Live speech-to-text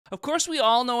Of course, we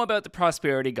all know about the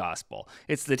prosperity gospel.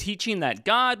 It's the teaching that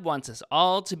God wants us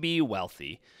all to be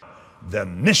wealthy. The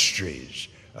mysteries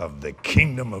of the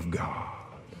kingdom of God,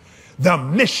 the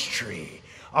mystery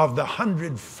of the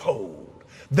hundredfold,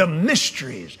 the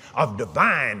mysteries of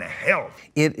divine health.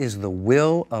 It is the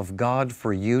will of God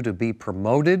for you to be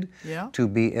promoted, to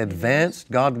be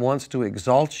advanced. God wants to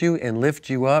exalt you and lift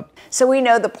you up. So we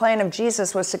know the plan of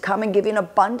Jesus was to come and give you an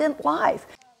abundant life.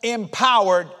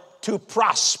 Empowered to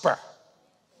prosper.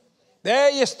 There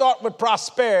you start with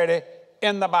prosperity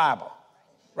in the Bible,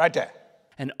 right there.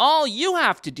 And all you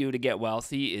have to do to get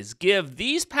wealthy is give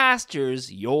these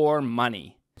pastors your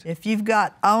money. If you've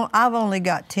got, I've only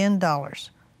got $10,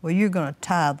 well, you're going to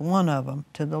tithe one of them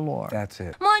to the Lord. That's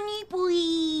it. Money,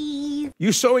 please.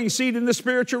 You sowing seed in the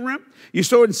spiritual realm. You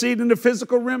sowing seed in the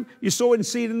physical realm. You sowing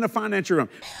seed in the financial realm.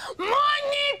 Money,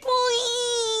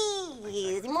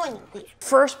 please. Money, please.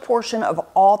 First portion of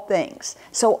all things.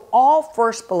 So all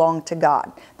first belong to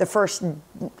God. The first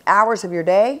hours of your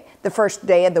day, the first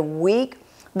day of the week,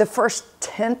 the first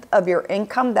 10th of your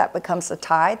income, that becomes a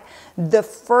tithe. The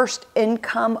first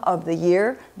income of the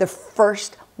year, the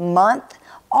first month,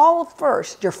 all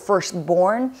first, your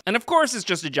firstborn. And of course, it's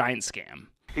just a giant scam.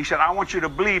 He said, I want you to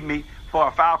believe me for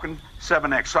a Falcon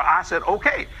 7X. So I said,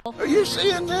 okay. Are you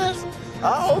seeing this?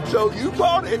 I hope so. You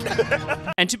bought it.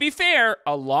 And to be fair,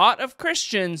 a lot of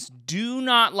Christians do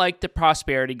not like the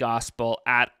prosperity gospel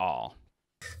at all.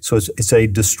 So it's a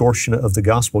distortion of the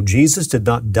gospel. Jesus did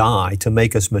not die to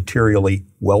make us materially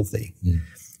wealthy.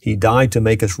 He died to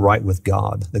make us right with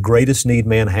God, the greatest need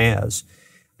man has.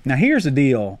 Now, here's the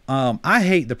deal. I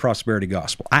hate the prosperity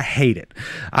gospel. I hate it.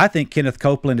 I think Kenneth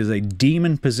Copeland is a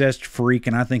demon-possessed freak,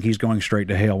 and I think he's going straight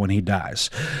to hell when he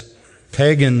dies.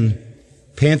 Pagan,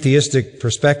 pantheistic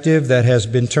perspective that has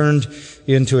been turned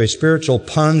into a spiritual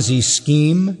Ponzi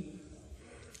scheme,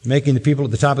 making the people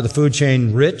at the top of the food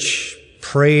chain rich,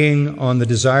 preying on the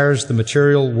desires, the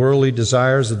material, worldly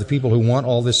desires of the people who want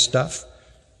all this stuff.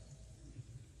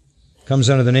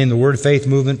 Comes under the name the Word Faith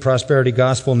Movement, Prosperity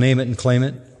Gospel, name it and claim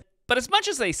it. But as much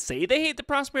as they say they hate the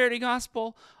prosperity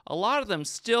gospel, a lot of them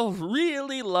still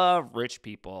really love rich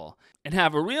people and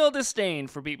have a real disdain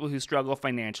for people who struggle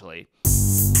financially.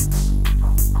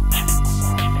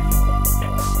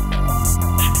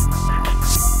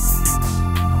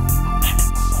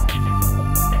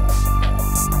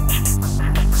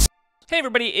 Hey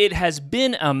everybody, it has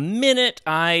been a minute.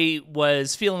 I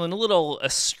was feeling a little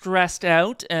stressed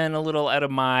out and a little out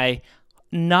of my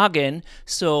noggin,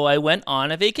 so I went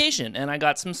on a vacation and I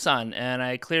got some sun and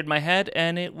I cleared my head,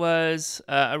 and it was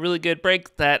a really good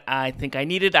break that I think I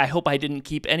needed. I hope I didn't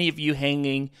keep any of you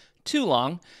hanging too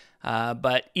long,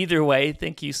 but either way,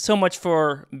 thank you so much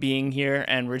for being here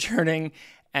and returning.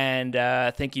 And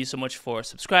thank you so much for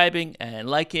subscribing and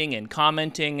liking and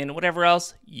commenting and whatever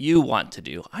else you want to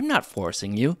do. I'm not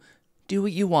forcing you. Do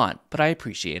what you want, but I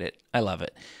appreciate it. I love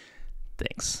it.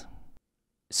 Thanks.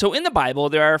 So in the Bible,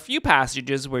 there are a few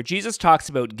passages where Jesus talks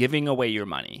about giving away your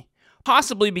money,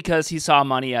 possibly because he saw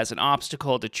money as an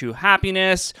obstacle to true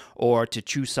happiness or to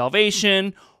true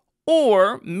salvation,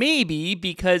 or maybe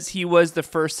because he was the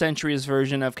first century's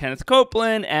version of Kenneth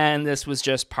Copeland and this was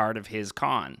just part of his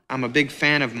con. I'm a big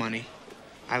fan of money.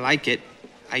 I like it.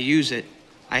 I use it.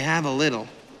 I have a little.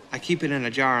 I keep it in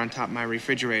a jar on top of my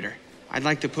refrigerator. I'd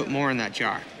like to put more in that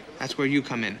jar. That's where you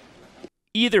come in.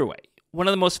 Either way, one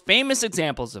of the most famous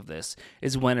examples of this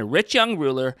is when a rich young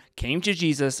ruler came to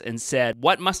Jesus and said,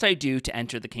 "What must I do to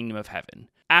enter the kingdom of heaven?"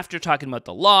 After talking about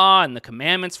the law and the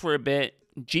commandments for a bit,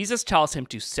 Jesus tells him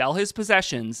to sell his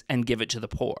possessions and give it to the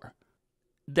poor.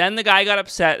 Then the guy got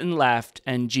upset and left,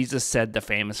 and Jesus said the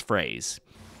famous phrase.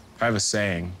 I have a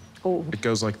saying. Oh. It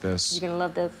goes like this. You're gonna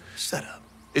love this. Shut up.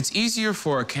 It's easier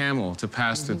for a camel to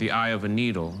pass through the eye of a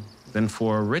needle than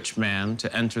for a rich man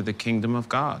to enter the kingdom of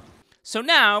God. So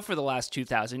now, for the last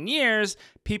 2,000 years,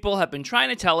 people have been trying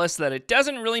to tell us that it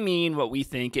doesn't really mean what we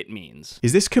think it means.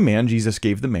 Is this command Jesus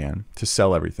gave the man to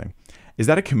sell everything, is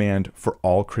that a command for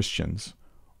all Christians,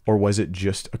 or was it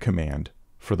just a command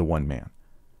for the one man?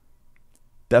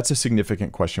 That's a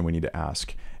significant question we need to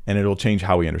ask, and it'll change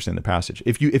how we understand the passage.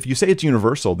 If you say it's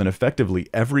universal, then effectively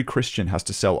every Christian has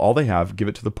to sell all they have, give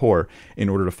it to the poor, in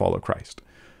order to follow Christ.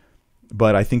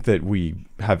 But I think that we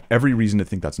have every reason to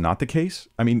think that's not the case.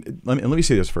 I mean, let me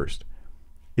say this first.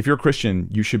 If you're a Christian,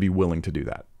 you should be willing to do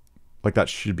that. Like, that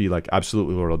should be like,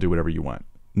 absolutely, Lord, I'll do whatever you want.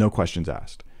 No questions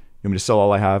asked. You want me to sell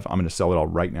all I have? I'm going to sell it all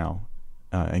right now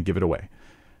and give it away.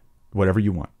 Whatever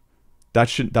you want.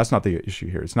 That's not the issue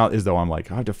here. It's not as though I'm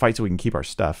like, I have to fight so we can keep our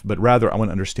stuff, but rather I want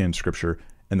to understand Scripture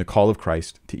and the call of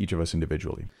Christ to each of us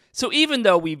individually. So even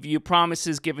though we view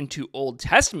promises given to Old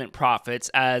Testament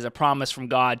prophets as a promise from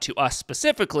God to us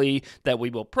specifically that we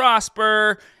will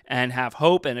prosper and have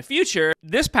hope and a future,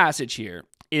 this passage here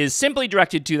is simply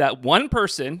directed to that one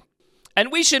person,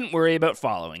 and we shouldn't worry about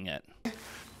following it.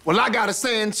 Well, I got a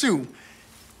saying too.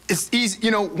 It's easy,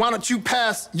 you know, why don't you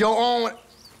pass your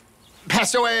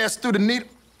ass through the needle?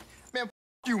 Man,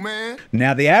 you, man.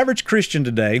 Now, the average Christian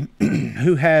today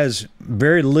who has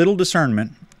very little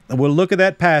discernment will look at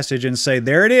that passage and say,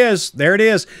 there it is, there it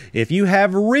is. If you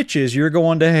have riches, you're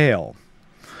going to hell.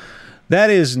 That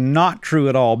is not true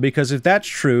at all, because if that's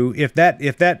true, if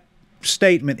that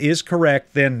statement is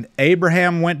correct, then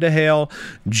Abraham went to hell,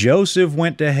 Joseph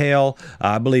went to hell,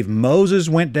 I believe Moses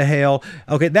went to hell.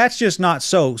 Okay, that's just not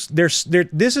so. This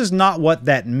is not what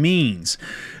that means.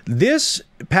 This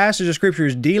passage of Scripture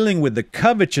is dealing with the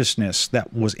covetousness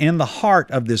that was in the heart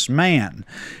of this man.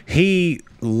 He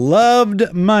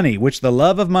loved money, which the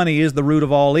love of money is the root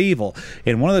of all evil.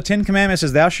 And one of the 10 Commandments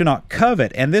is, thou shalt not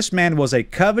covet. And this man was a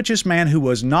covetous man who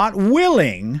was not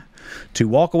willing to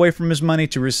walk away from his money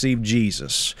to receive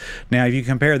Jesus. Now, if you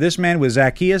compare this man with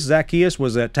Zacchaeus, Zacchaeus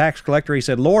was a tax collector. He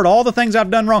said, Lord, all the things I've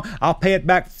done wrong, I'll pay it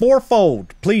back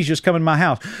fourfold. Please just come in my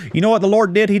house. You know what the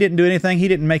Lord did? He didn't do anything. He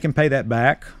didn't make him pay that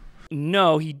back.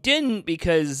 No, he didn't,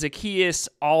 because Zacchaeus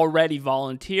already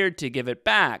volunteered to give it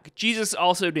back. Jesus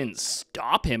also didn't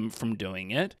stop him from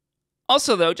doing it.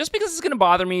 Also, though, just because it's going to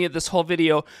bother me this whole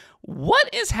video, what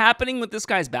is happening with this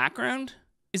guy's background?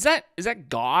 Is that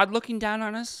God looking down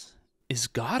on us? Is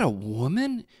God a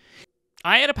woman?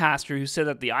 I had a pastor who said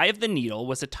that the eye of the needle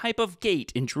was a type of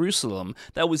gate in Jerusalem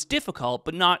that was difficult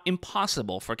but not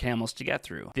impossible for camels to get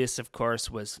through. This, of course,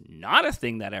 was not a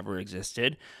thing that ever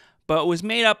existed, but was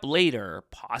made up later,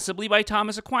 possibly by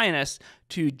Thomas Aquinas,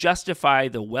 to justify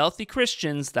the wealthy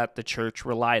Christians that the church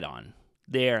relied on.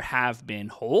 There have been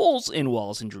holes in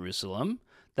walls in Jerusalem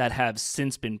that have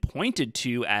since been pointed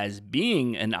to as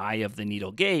being an eye of the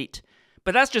needle gate,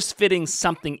 but that's just fitting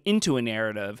something into a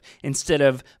narrative instead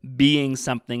of being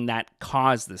something that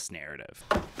caused this narrative.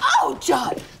 Oh,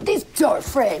 John, these door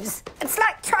frames. It's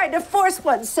like trying to force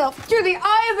oneself through the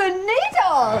eye of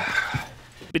a needle.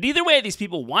 But either way, these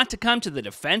people want to come to the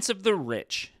defense of the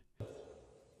rich.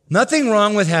 Nothing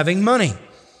wrong with having money.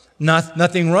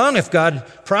 Nothing wrong if God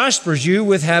prospers you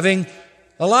with having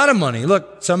a lot of money.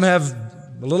 Look, some have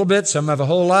a little bit, some have a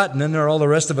whole lot, and then there are all the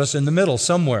rest of us in the middle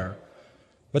somewhere.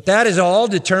 But that is all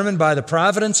determined by the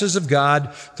providences of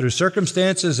God through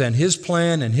circumstances and His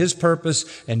plan and His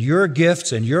purpose and your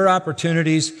gifts and your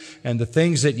opportunities and the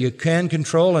things that you can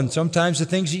control and sometimes the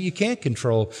things that you can't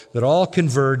control, that all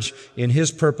converge in His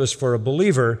purpose for a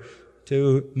believer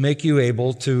to make you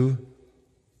able to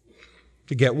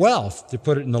get wealth, to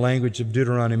put it in the language of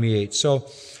Deuteronomy 8. So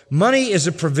money is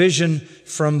a provision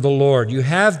from the Lord. You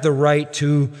have the right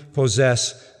to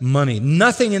possess money.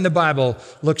 Nothing in the Bible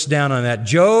looks down on that.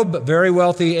 Job, very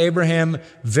wealthy. Abraham,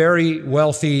 very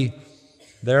wealthy.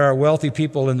 There are wealthy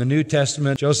people in the New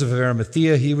Testament. Joseph of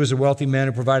Arimathea, he was a wealthy man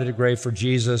who provided a grave for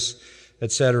Jesus,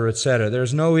 etc., etc.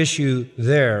 There's no issue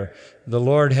there. The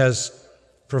Lord has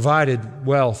provided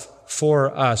wealth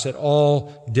for us at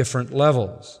all different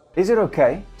levels. Is it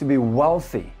okay to be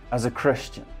wealthy as a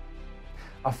Christian?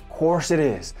 Of course it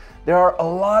is. There are a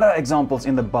lot of examples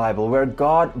in the Bible where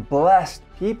God blessed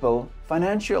people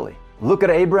financially. Look at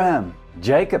Abraham,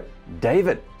 Jacob,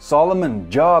 David,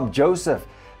 Solomon, Job, Joseph,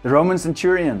 the Roman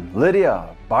centurion,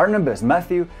 Lydia, Barnabas,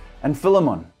 Matthew, and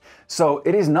Philemon. So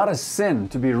it is not a sin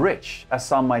to be rich, as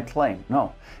some might claim.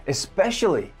 No,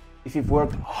 especially if you've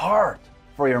worked hard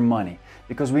for your money,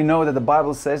 because we know that the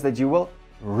Bible says that you will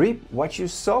reap what you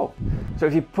sow. So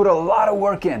if you put a lot of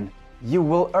work in, you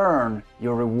will earn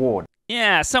your reward.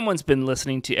 Yeah, someone's been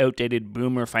listening to outdated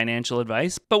boomer financial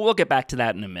advice, but we'll get back to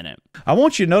that in a minute. I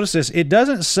want you to notice this. It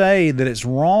doesn't say that it's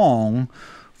wrong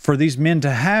for these men to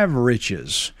have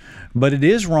riches, but it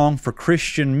is wrong for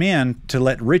Christian men to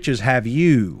let riches have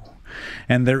you.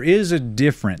 And there is a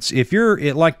difference. If you're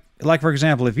like for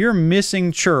example, if you're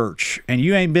missing church and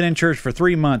you ain't been in church for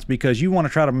 3 months because you want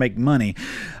to try to make money,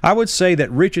 I would say that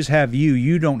riches have you,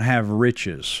 you don't have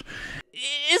riches.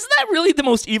 Isn't that really the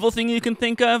most evil thing you can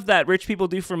think of that rich people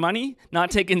do for money?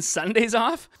 Not taking Sundays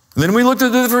off? Then we looked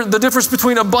at the difference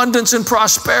between abundance and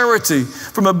prosperity.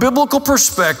 From a biblical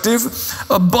perspective,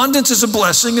 abundance is a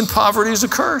blessing and poverty is a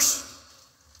curse.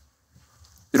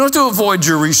 You don't have to avoid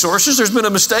your resources. There's been a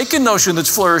mistaken notion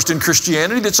that's flourished in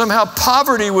Christianity that somehow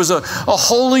poverty was a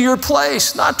holier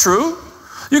place. Not true.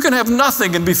 You can have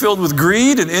nothing and be filled with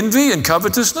greed and envy and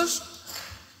covetousness.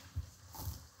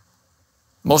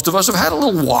 Most of us have had a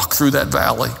little walk through that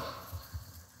valley.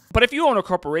 But if you own a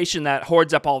corporation that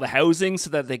hoards up all the housing so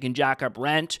that they can jack up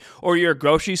rent, or you're a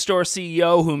grocery store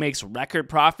CEO who makes record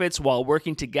profits while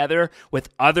working together with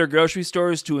other grocery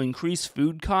stores to increase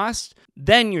food costs,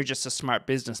 then you're just a smart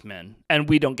businessman, and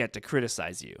we don't get to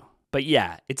criticize you. But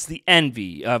yeah, it's the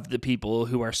envy of the people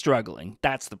who are struggling.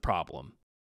 That's the problem.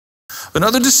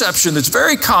 Another deception that's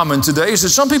very common today is that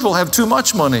some people have too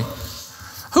much money.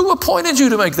 Who appointed you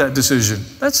to make that decision?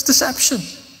 That's deception.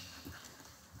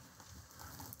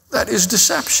 That is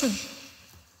deception.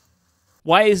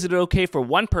 Why is it okay for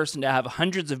one person to have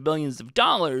hundreds of billions of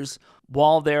dollars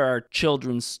while there are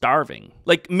children starving?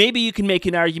 Like, maybe you can make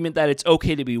an argument that it's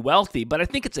okay to be wealthy, but I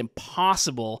think it's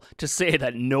impossible to say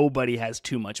that nobody has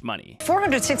too much money.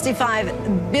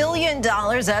 $465 billion,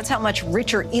 that's how much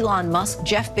richer Elon Musk,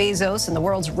 Jeff Bezos, and the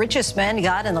world's richest men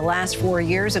got in the last 4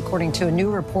 years, according to a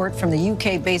new report from the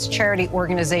UK-based charity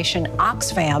organization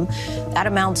Oxfam. That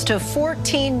amounts to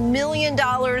 $14 million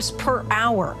per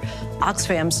hour.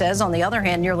 Oxfam says, on the other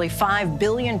hand, nearly 5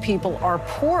 billion people are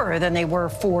poorer than they were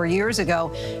 4 years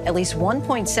ago. At least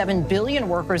 1.7 billion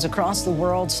workers across the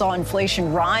world saw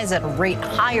inflation rise at a rate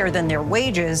higher than their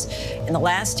wages. In the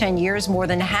last 10 years, more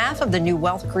than half of the new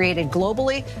wealth created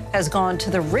globally has gone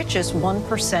to the richest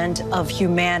 1% of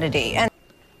humanity.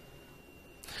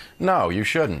 No, you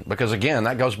shouldn't, because again,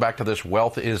 that goes back to this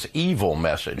wealth is evil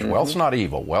message. Wealth's not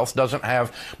evil. Wealth doesn't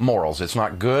have morals. It's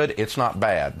not good. It's not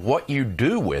bad. What you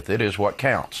do with it is what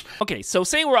counts. Okay, so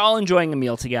say we're all enjoying a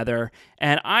meal together,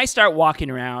 and I start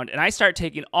walking around, and I start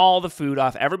taking all the food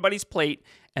off everybody's plate,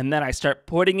 and then I start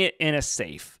putting it in a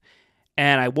safe.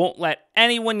 And I won't let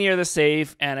anyone near the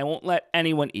safe, and I won't let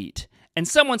anyone eat. And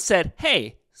someone said,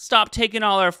 hey, stop taking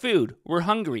all our food. We're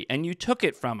hungry, and you took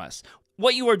it from us.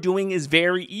 What you are doing is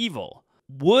very evil.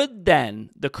 Would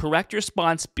then the correct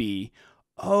response be,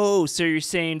 oh, so you're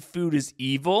saying food is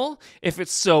evil? If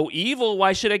it's so evil,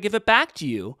 why should I give it back to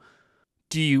you?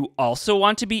 Do you also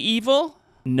want to be evil?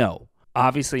 No,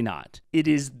 obviously not. It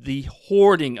is the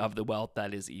hoarding of the wealth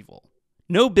that is evil.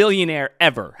 No billionaire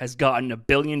ever has gotten $1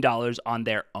 billion on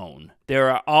their own. There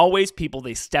are always people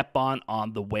they step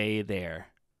on the way there.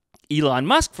 Elon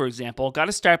Musk, for example, got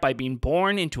to start by being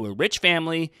born into a rich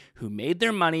family who made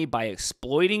their money by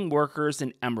exploiting workers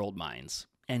in emerald mines.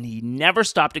 And he never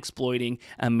stopped exploiting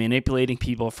and manipulating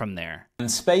people from there. And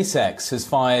SpaceX has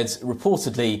fired,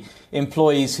 reportedly,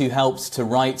 employees who helped to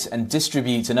write and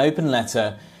distribute an open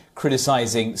letter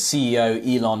criticizing CEO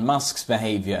Elon Musk's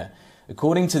behavior.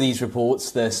 According to these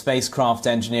reports, the spacecraft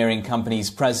engineering company's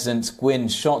president, Gwynne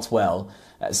Shotwell,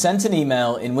 sent an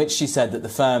email in which she said that the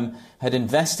firm had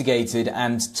investigated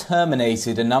and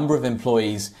terminated a number of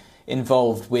employees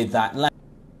involved with that lab.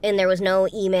 And there was no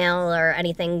email or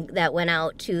anything that went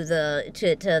out to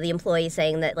the employee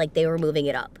saying that, like, they were moving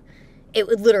it up. It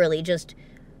would literally just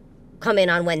come in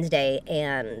on Wednesday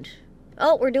and,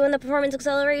 oh, we're doing the performance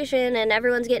acceleration and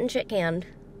everyone's getting shit canned.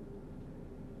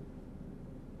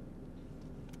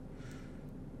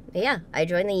 Yeah, I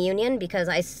joined the union because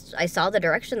I saw the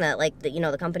direction that, like,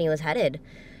 the company was headed.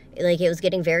 Like, it was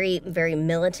getting very, very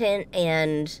militant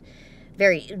and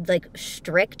very, like,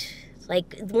 strict.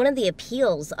 Like, one of the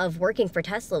appeals of working for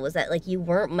Tesla was that, like, you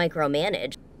weren't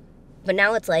micromanaged. But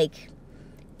now it's like,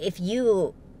 if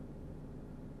you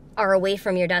are away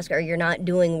from your desk or you're not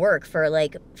doing work for,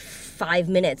 like, 5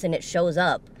 minutes and it shows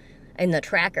up in the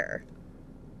tracker,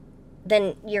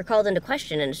 then you're called into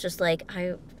question, and it's just like,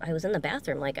 I was in the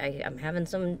bathroom, like, I'm having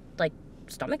some, like,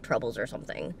 stomach troubles or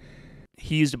something.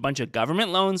 He used a bunch of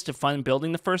government loans to fund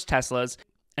building the first Teslas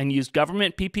and used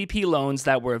government PPP loans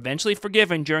that were eventually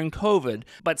forgiven during COVID,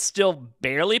 but still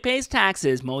barely pays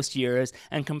taxes most years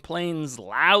and complains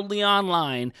loudly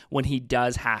online when he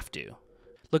does have to.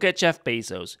 Look at Jeff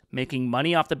Bezos, making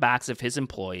money off the backs of his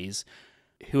employees,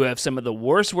 who have some of the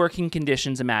worst working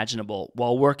conditions imaginable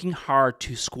while working hard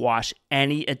to squash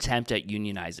any attempt at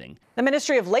unionizing. The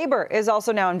Ministry of Labor is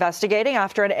also now investigating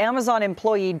after an Amazon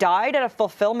employee died at a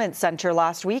fulfillment center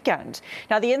last weekend.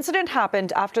 Now, the incident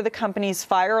happened after the company's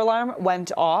fire alarm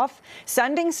went off,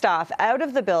 sending staff out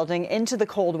of the building into the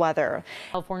cold weather.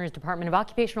 California's Department of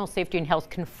Occupational Safety and Health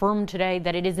confirmed today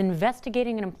that it is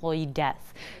investigating an employee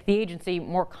death. The agency,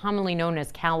 more commonly known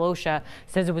as Cal OSHA,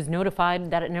 says it was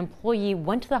notified that an employee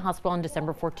went to the hospital on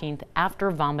December 14th after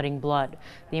vomiting blood.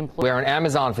 The employee, where an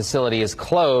Amazon facility is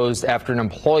closed after an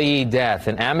employee death.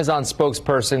 An Amazon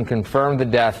spokesperson confirmed the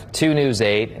death to News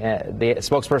 8. The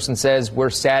spokesperson says,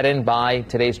 we're saddened by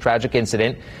today's tragic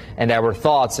incident, and our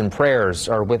thoughts and prayers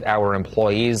are with our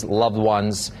employees, loved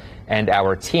ones, and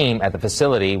our team at the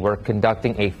facility. We're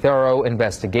conducting a thorough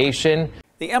investigation.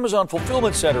 The Amazon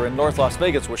Fulfillment Center in North Las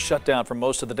Vegas was shut down for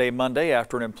most of the day Monday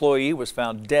after an employee was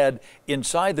found dead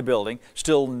inside the building.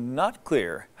 Still not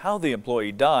clear how the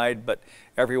employee died, but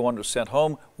everyone was sent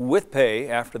home with pay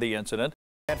after the incident.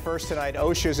 At first tonight,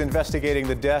 OSHA is investigating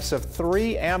the deaths of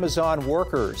 3 Amazon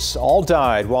workers. All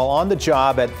died while on the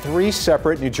job at 3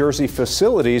 separate New Jersey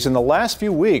facilities in the last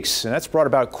few weeks, and that's brought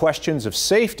about questions of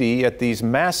safety at these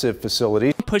massive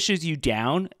facilities. Pushes you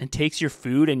down and takes your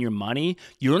food and your money,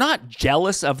 you're not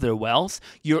jealous of their wealth,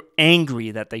 you're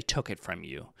angry that they took it from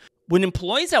you. When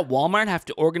employees at Walmart have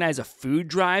to organize a food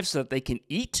drive so that they can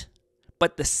eat,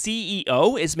 but the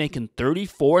CEO is making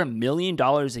 $34 million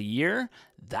a year,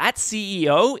 that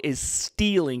CEO is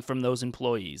stealing from those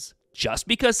employees. Just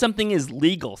because something is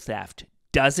legal theft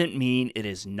doesn't mean it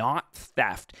is not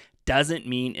theft, doesn't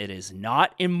mean it is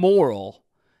not immoral,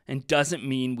 and doesn't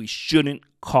mean we shouldn't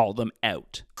call them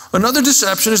out. Another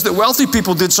deception is that wealthy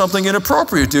people did something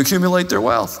inappropriate to accumulate their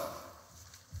wealth.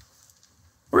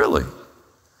 Really?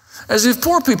 As if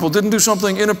poor people didn't do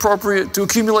something inappropriate to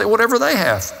accumulate whatever they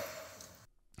have.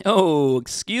 Oh,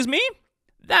 excuse me?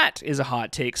 That is a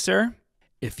hot take, sir.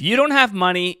 If you don't have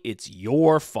money, it's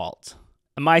your fault.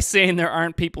 Am I saying there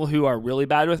aren't people who are really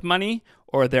bad with money,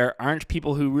 or there aren't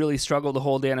people who really struggle to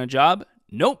hold down a job?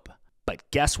 Nope. But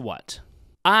guess what?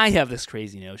 I have this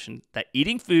crazy notion that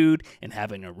eating food and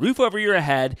having a roof over your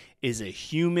head is a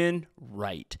human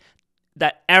right.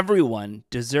 That everyone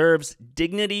deserves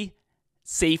dignity,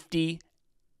 safety,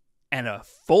 and a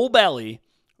full belly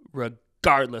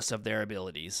regardless of their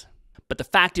abilities. But the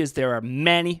fact is there are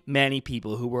many, many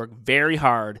people who work very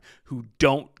hard who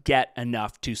don't get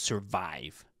enough to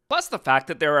survive. Plus the fact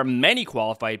that there are many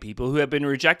qualified people who have been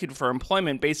rejected for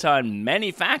employment based on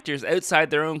many factors outside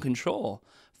their own control.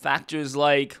 Factors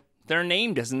like their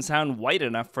name doesn't sound white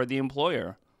enough for the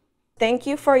employer. Thank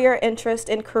you for your interest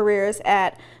in careers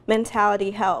at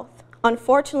Mentality Health.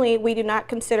 Unfortunately, we do not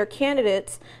consider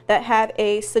candidates that have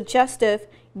a suggestive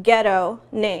ghetto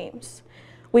names.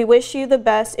 We wish you the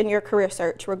best in your career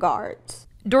search. Regards.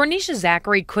 Dornisha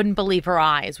Zachary couldn't believe her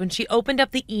eyes when she opened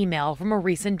up the email from a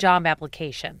recent job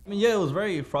application. Yeah, it was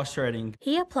very frustrating.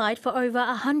 He applied for over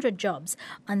 100 jobs,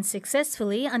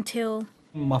 unsuccessfully until...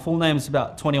 My full name is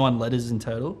about 21 letters in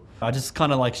total. I just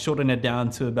kind of like shortened it down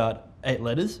to about 8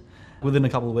 letters. Within a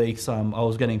couple of weeks, I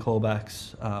was getting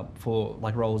callbacks for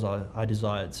like roles I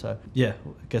desired. So yeah,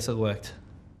 I guess it worked.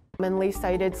 Commonly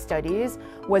cited studies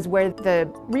was where the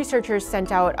researchers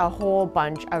sent out a whole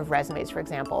bunch of resumes, for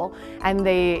example, and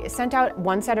they sent out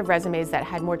one set of resumes that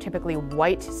had more typically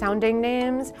white-sounding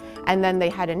names, and then they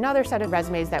had another set of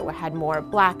resumes that had more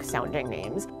black-sounding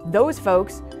names. Those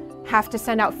folks have to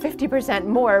send out 50%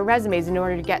 more resumes in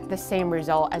order to get the same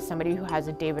result as somebody who has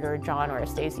a David or a John or a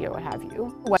Stacy or what have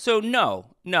you. So no,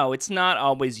 it's not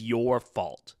always your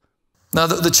fault. Now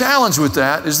the challenge with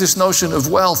that is this notion of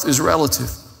wealth is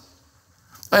relative.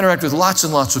 I interact with lots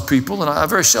and lots of people, and I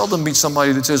very seldom meet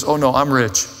somebody that says, oh no, I'm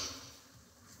rich.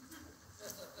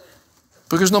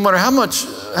 Because no matter how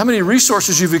many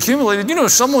resources you've accumulated, you know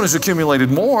someone has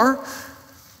accumulated more.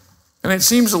 And it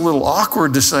seems a little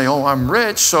awkward to say, oh, I'm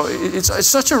rich. So it's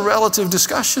such a relative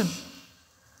discussion.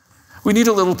 We need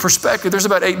a little perspective. There's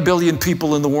about 8 billion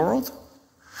people in the world.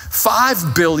 5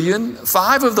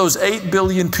 of those 8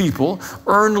 billion people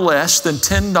earn less than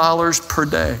 $10 per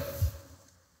day.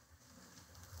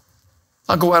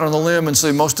 I'll go out on a limb and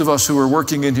say most of us who are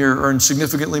working in here earn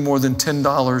significantly more than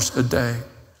 $10 a day.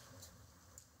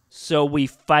 So we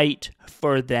fight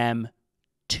for them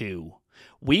too.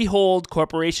 We hold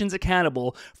corporations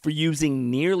accountable for using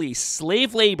nearly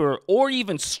slave labor or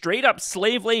even straight up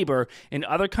slave labor in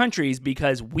other countries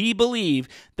because we believe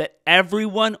that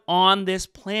everyone on this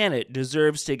planet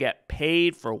deserves to get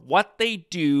paid for what they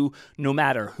do, no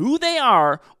matter who they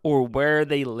are or where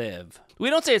they live.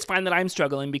 We don't say it's fine that I'm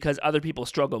struggling because other people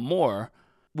struggle more.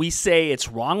 We say it's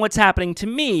wrong what's happening to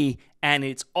me, and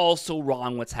it's also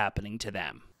wrong what's happening to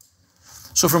them.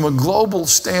 So from a global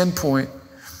standpoint,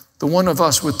 the one of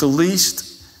us with the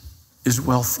least is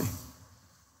wealthy.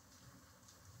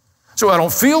 So I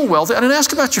don't feel wealthy. I didn't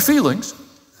ask about your feelings.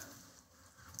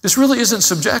 This really isn't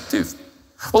subjective.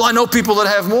 Well, I know people that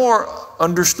have more.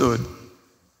 Understood.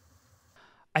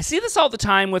 I see this all the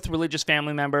time with religious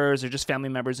family members or just family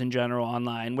members in general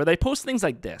online where they post things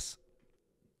like this.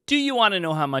 Do you want to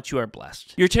know how much you are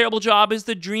blessed? Your terrible job is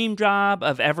the dream job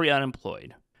of every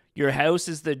unemployed. Your house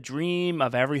is the dream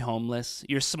of every homeless.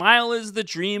 Your smile is the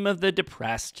dream of the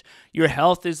depressed. Your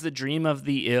health is the dream of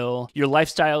the ill. Your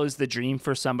lifestyle is the dream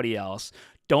for somebody else.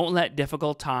 Don't let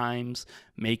difficult times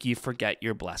make you forget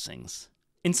your blessings.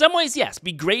 In some ways, yes,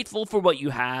 be grateful for what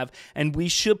you have, and we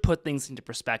should put things into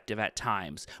perspective at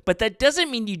times. But that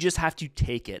doesn't mean you just have to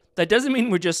take it. That doesn't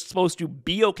mean we're just supposed to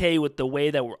be okay with the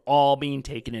way that we're all being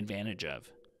taken advantage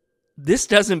of. This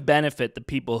doesn't benefit the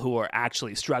people who are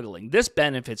actually struggling. This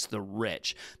benefits the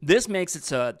rich. This makes it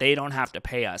so that they don't have to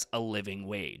pay us a living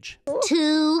wage.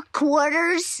 2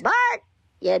 quarters? But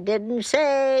you didn't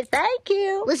say thank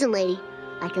you. Listen, lady,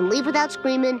 I can leave without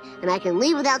screaming, and I can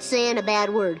leave without saying a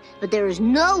bad word, but there is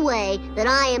no way that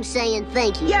I am saying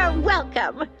thank you. You're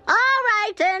welcome. All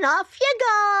right, then off you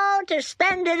go to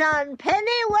spend it on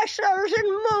penny whistlers and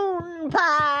moon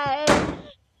pies.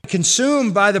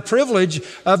 Consumed by the privilege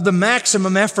of the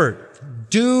maximum effort.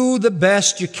 Do the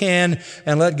best you can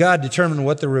and let God determine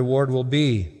what the reward will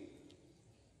be.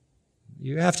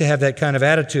 You have to have that kind of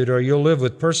attitude, or you'll live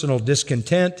with personal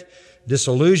discontent,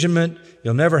 disillusionment.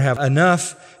 You'll never have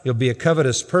enough. You'll be a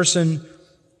covetous person.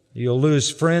 You'll lose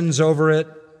friends over it,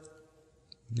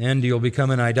 and you'll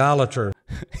become an idolater.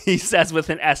 He says with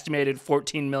an estimated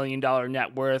 $14 million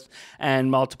net worth and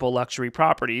multiple luxury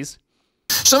properties.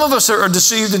 Some of us are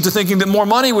deceived into thinking that more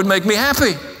money would make me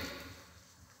happy.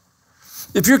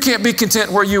 If you can't be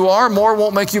content where you are, more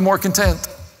won't make you more content.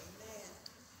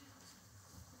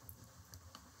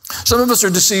 Some of us are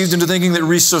deceived into thinking that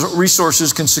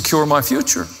resources can secure my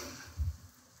future.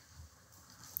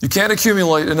 You can't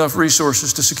accumulate enough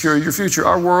resources to secure your future.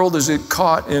 Our world is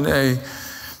caught in a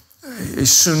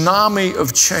tsunami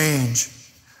of change,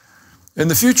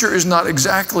 and the future is not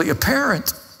exactly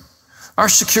apparent. Our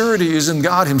security is in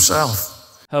God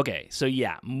Himself. Okay, so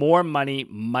yeah, more money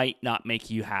might not make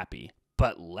you happy,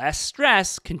 but less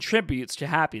stress contributes to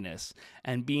happiness,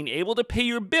 and being able to pay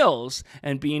your bills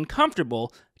and being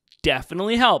comfortable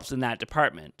definitely helps in that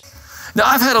department. Now,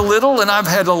 I've had a little and I've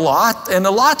had a lot, and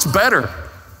a lot's better.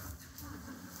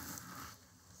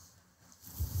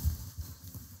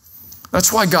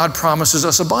 That's why God promises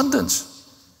us abundance.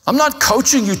 I'm not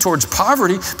coaching you towards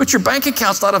poverty, but your bank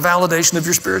account's not a validation of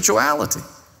your spirituality.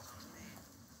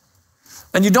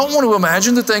 And you don't want to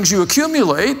imagine the things you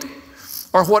accumulate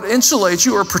or what insulates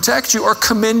you or protects you or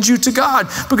commends you to God,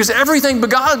 because everything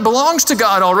belongs to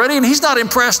God already, and He's not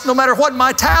impressed no matter what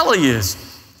my tally is.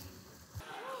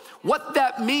 What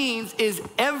that means is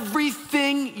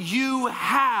everything you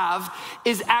have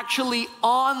is actually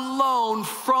on loan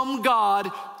from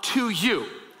God to you.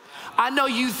 I know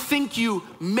you think you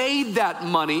made that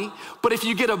money, but if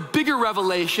you get a bigger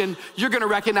revelation, you're going to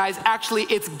recognize actually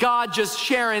it's God just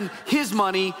sharing His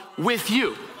money with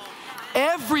you.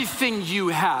 Everything you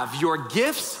have, your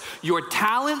gifts, your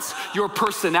talents, your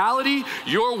personality,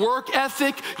 your work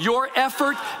ethic, your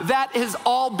effort, that has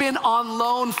all been on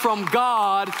loan from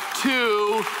God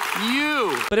to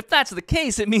you. But if that's the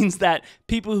case, it means that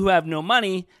people who have no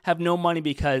money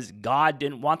because God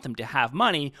didn't want them to have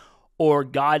money, or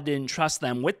God didn't trust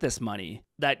them with this money,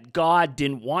 that God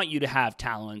didn't want you to have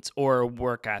talents or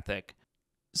work ethic.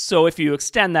 So if you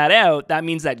extend that out, that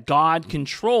means that God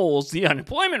controls the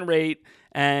unemployment rate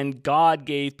and God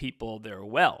gave people their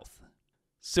wealth.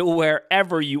 So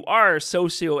wherever you are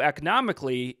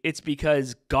socioeconomically, it's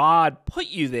because God put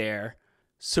you there,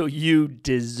 so you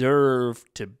deserve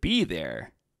to be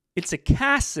there. It's a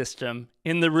caste system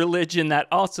in the religion that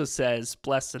also says,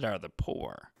 blessed are the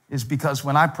poor. Is because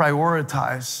when I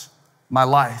prioritize my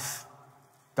life,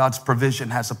 God's provision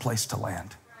has a place to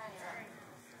land.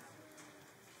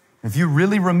 If you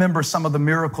really remember some of the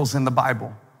miracles in the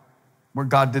Bible where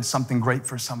God did something great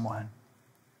for someone,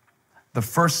 the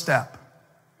first step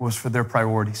was for their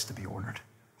priorities to be ordered.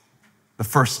 The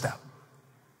first step.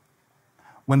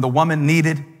 When the woman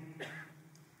needed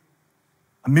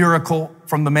a miracle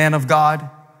from the man of God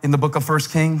in the book of 1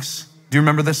 Kings, do you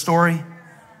remember this story?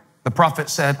 The prophet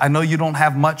said, I know you don't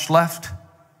have much left.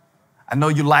 I know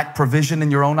you lack provision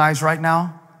in your own eyes right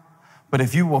now, but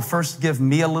if you will first give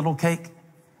me a little cake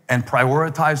and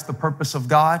prioritize the purpose of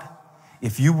God,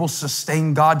 if you will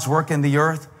sustain God's work in the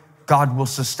earth, God will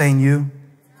sustain you.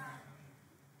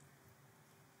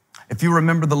 If you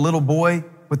remember the little boy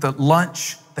with the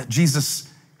lunch that Jesus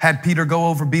had Peter go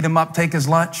over, beat him up, take his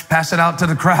lunch, pass it out to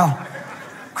the crowd,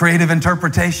 creative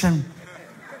interpretation.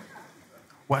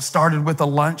 What started with a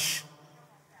lunch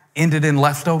ended in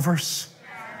leftovers,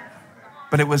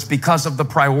 but it was because of the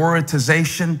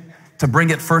prioritization to bring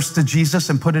it first to Jesus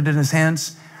and put it in His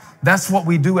hands. That's what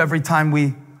we do every time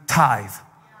we tithe.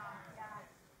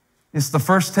 It's the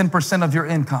first 10% of your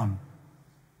income.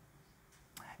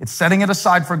 It's setting it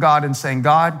aside for God and saying,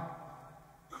 God,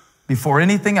 before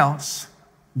anything else,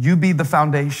 you be the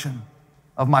foundation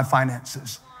of my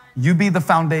finances. You be the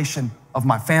foundation of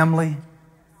my family.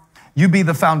 You be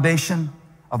the foundation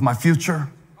of my future.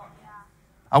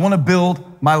 I want to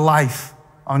build my life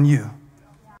on you.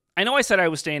 I know I said I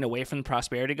was staying away from the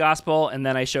prosperity gospel, and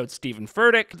then I showed Stephen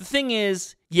Furtick. The thing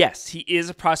is, yes, he is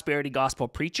a prosperity gospel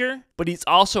preacher, but he's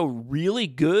also really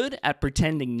good at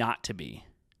pretending not to be.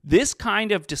 This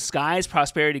kind of disguised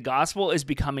prosperity gospel is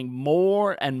becoming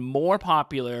more and more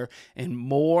popular in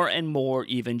more and more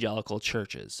evangelical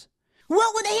churches.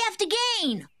 What would they have to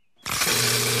gain?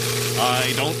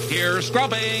 I don't hear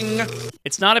scrubbing.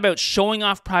 It's not about showing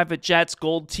off private jets,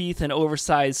 gold teeth, and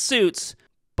oversized suits,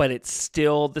 but it's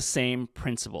still the same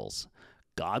principles.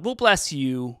 God will bless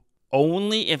you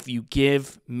only if you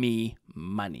give me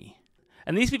money.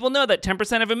 And these people know that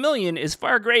 10% of a million is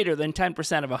far greater than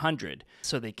 10% of 100,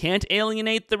 so they can't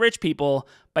alienate the rich people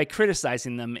by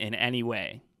criticizing them in any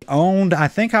way. I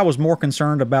think I was more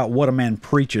concerned about what a man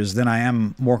preaches than I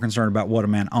am more concerned about what a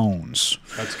man owns.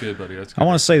 That's good, buddy. That's good. I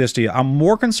want to say this to you. I'm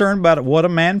more concerned about what a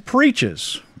man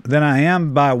preaches than I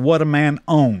am by what a man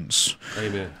owns.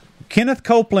 Amen. Kenneth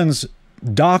Copeland's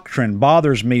doctrine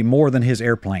bothers me more than his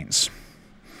airplanes.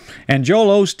 And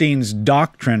Joel Osteen's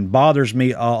doctrine bothers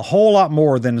me a whole lot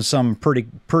more than some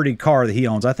pretty car that he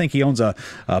owns. I think he owns a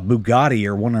Bugatti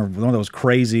or one of those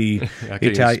crazy I can't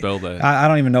even spell that. I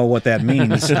don't even know what that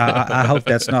means. I hope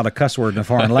that's not a cuss word in a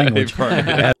foreign language.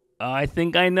 I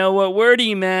think I know what word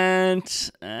he meant,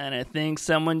 and I think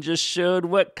someone just showed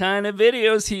what kind of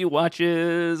videos he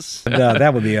watches.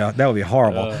 That would be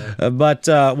horrible.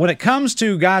 But when it comes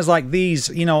to guys like these,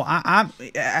 you know,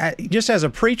 I just as a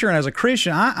preacher and as a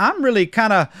Christian, I'm really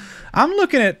I'm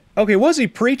looking at, okay, what's he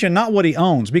preaching, not what he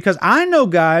owns? Because I know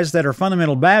guys that are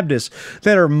fundamental Baptists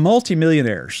that are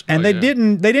multimillionaires, and they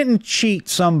didn't cheat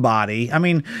somebody. I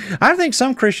mean, I think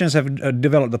some Christians have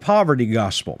developed the poverty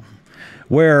gospel,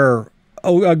 where,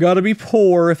 oh, I got to be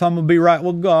poor if I'm going to be right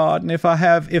with God, and if I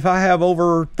have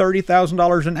over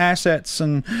 $30,000 in assets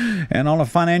and on a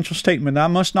financial statement, I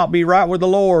must not be right with the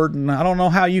Lord, and I don't know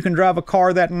how you can drive a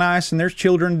car that nice, and there's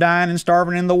children dying and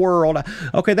starving in the world.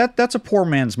 Okay, that's a poor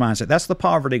man's mindset. That's the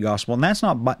poverty gospel, and that's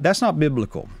not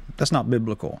biblical. That's not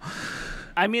biblical.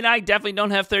 I mean, I definitely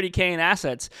don't have $30K in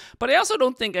assets, but I also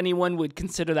don't think anyone would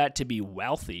consider that to be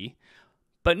wealthy.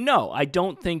 But no, I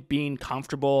don't think being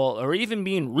comfortable or even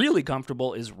being really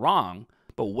comfortable is wrong.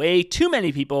 But way too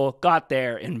many people got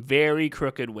there in very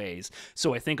crooked ways.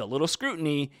 So I think a little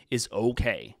scrutiny is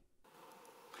okay.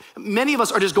 Many of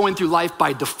us are just going through life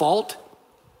by default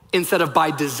instead of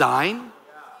by design.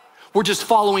 We're just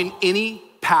following any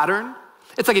pattern.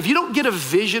 It's like if you don't get a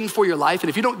vision for your life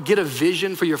and if you don't get a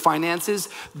vision for your finances,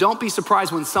 don't be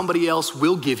surprised when somebody else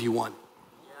will give you one.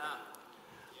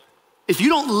 If you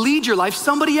don't lead your life,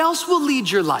 somebody else will lead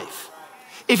your life.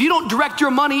 If you don't direct your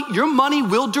money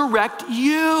will direct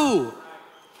you.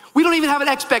 We don't even have an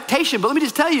expectation, but let me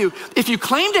just tell you, if you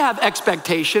claim to have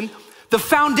expectation, the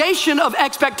foundation of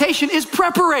expectation is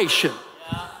preparation.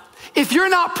 If you're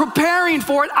not preparing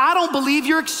for it, I don't believe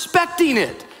you're expecting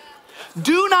it.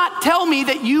 Do not tell me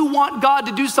that you want God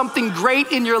to do something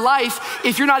great in your life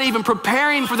if you're not even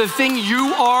preparing for the thing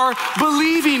you are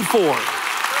believing for.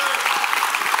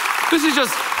 This is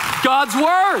just God's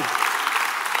word.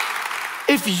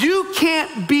 If you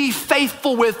can't be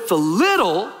faithful with the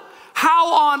little,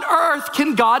 how on earth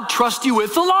can God trust you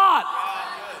with the lot?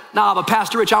 Nah, but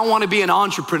Pastor Rich, I want to be an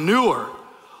entrepreneur.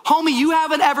 Homie, you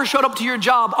haven't ever showed up to your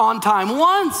job on time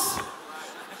once.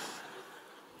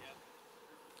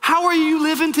 How are you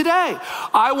living today?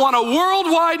 I want a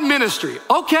worldwide ministry.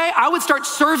 Okay, I would start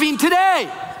serving today.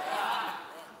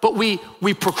 But we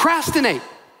procrastinate.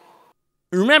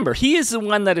 Remember, he is the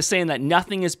one that is saying that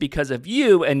nothing is because of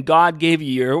you and God gave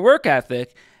you your work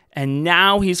ethic, and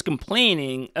now he's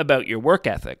complaining about your work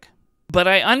ethic. But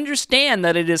I understand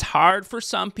that it is hard for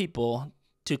some people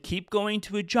to keep going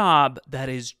to a job that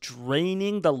is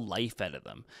draining the life out of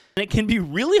them. And it can be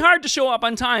really hard to show up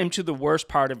on time to the worst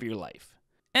part of your life.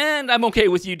 And I'm okay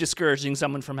with you discouraging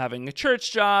someone from having a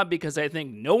church job because I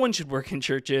think no one should work in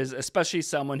churches, especially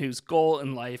someone whose goal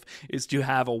in life is to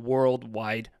have a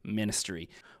worldwide ministry.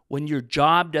 When your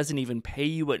job doesn't even pay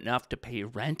you enough to pay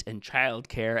rent and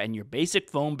childcare and your basic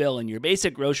phone bill and your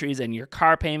basic groceries and your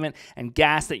car payment and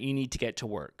gas that you need to get to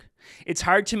work. It's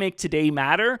hard to make today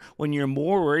matter when you're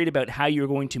more worried about how you're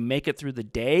going to make it through the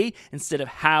day instead of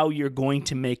how you're going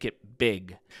to make it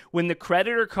big. When the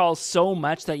creditor calls so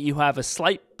much that you have a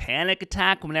slight panic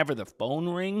attack whenever the phone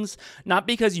rings, not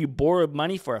because you borrowed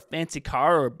money for a fancy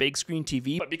car or a big screen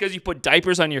TV, but because you put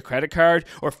diapers on your credit card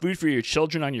or food for your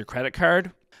children on your credit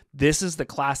card, this is the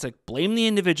classic blame the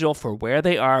individual for where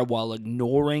they are while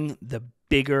ignoring the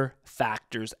bigger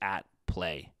factors at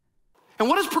play. And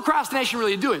what is procrastination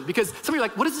really doing? Because some of you are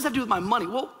like, what does this have to do with my money?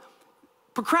 Well,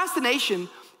 procrastination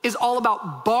is all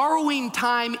about borrowing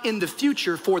time in the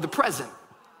future for the present.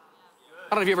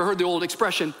 I don't know if you ever heard the old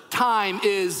expression, time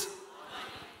is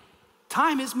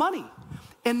money.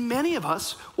 And many of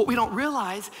us, what we don't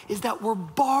realize is that we're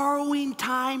borrowing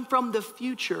time from the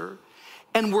future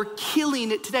and we're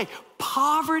killing it today.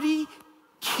 Poverty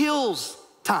kills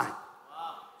time.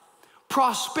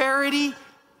 Prosperity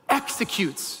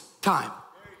executes time.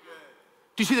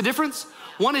 Do you see the difference?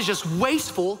 One is just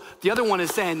wasteful. The other one is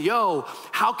saying, yo,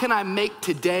 how can I make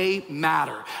today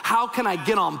matter? How can I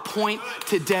get on point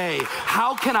today?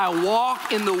 How can I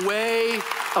walk in the way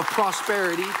of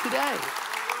prosperity today?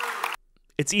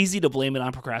 It's easy to blame it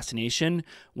on procrastination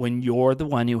when you're the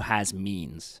one who has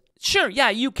means. Sure, yeah,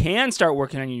 you can start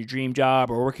working on your dream job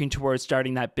or working towards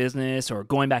starting that business or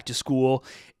going back to school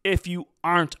if you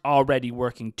aren't already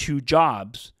working 2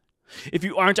 jobs. If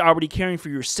you aren't already caring for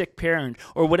your sick parent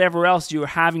or whatever else you're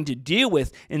having to deal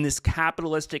with in this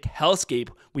capitalistic hellscape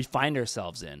we find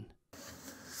ourselves in.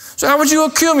 So how would you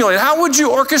accumulate? How would you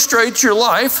orchestrate your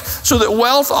life so that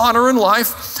wealth, honor, and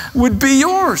life would be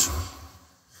yours?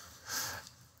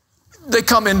 They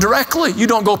come indirectly. You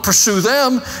don't go pursue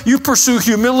them. You pursue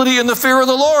humility and the fear of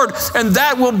the Lord, and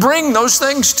that will bring those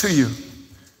things to you.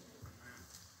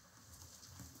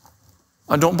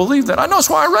 I don't believe that. I know, that's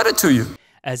why I read it to you.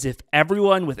 As if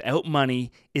everyone without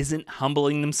money isn't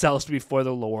humbling themselves before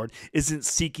the Lord, isn't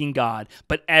seeking God,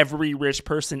 but every rich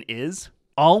person is.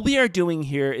 All we are doing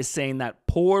here is saying that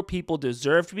poor people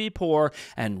deserve to be poor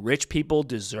and rich people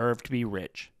deserve to be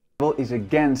rich. The Bible is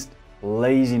against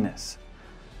laziness.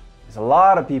 There's a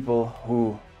lot of people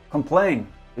who complain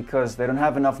because they don't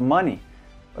have enough money,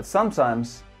 but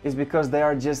sometimes it's because they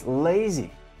are just lazy.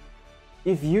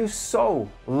 If you sow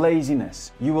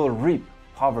laziness, you will reap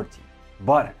poverty.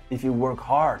 But if you work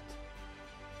hard,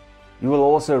 you will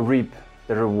also reap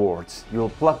the rewards. You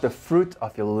will pluck the fruit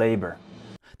of your labor.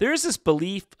 There is this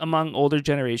belief among older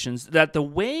generations that the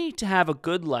way to have a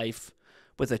good life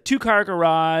with a 2-car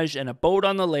garage and a boat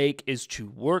on the lake is to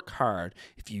work hard.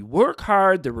 If you work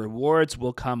hard, the rewards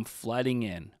will come flooding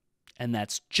in. And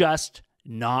that's just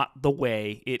not the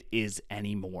way it is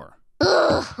anymore.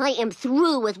 Ugh, I am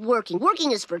through with working.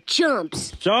 Working is for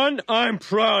chumps. Son, I'm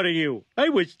proud of you. I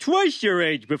was twice your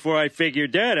age before I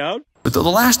figured that out. But the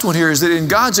last one here is that in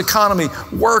God's economy,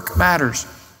 work matters.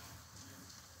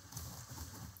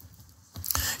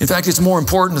 In fact, it's more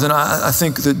important than I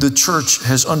think that the church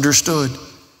has understood.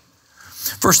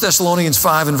 1 Thessalonians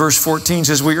 5 and verse 14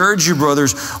 says, we urge you,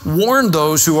 brothers, warn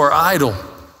those who are idle.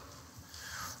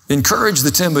 Encourage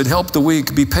the timid, help the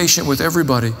weak, be patient with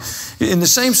everybody. In the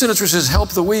same sentence where it says help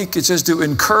the weak, it says to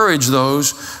encourage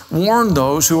those, warn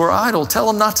those who are idle. Tell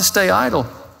them not to stay idle.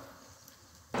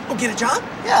 Oh, get a job?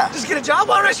 Yeah. Just get a job?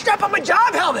 Why don't I strap on my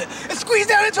job helmet and squeeze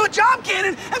down into a job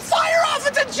cannon and fire off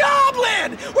into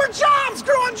Jobland, where jobs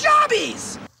grow on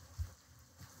jobbies?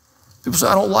 People say,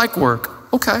 I don't like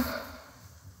work. Okay.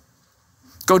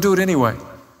 Go do it anyway.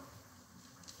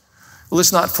 Well,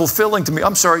 it's not fulfilling to me.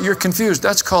 I'm sorry, you're confused.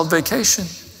 That's called vacation.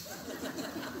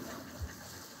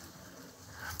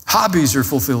 Hobbies are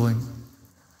fulfilling.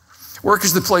 Work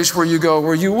is the place where you go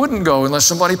where you wouldn't go unless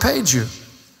somebody paid you.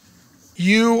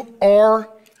 You are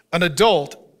an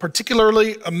adult,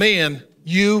 particularly a man.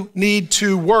 You need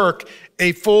to work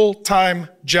a full-time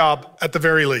job at the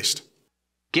very least.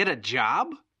 Get a job?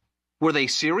 Were they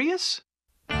serious?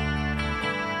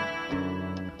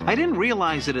 I didn't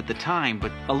realize it at the time,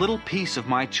 but a little piece of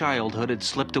my childhood had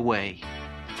slipped away.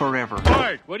 Forever.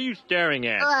 Bart, what are you staring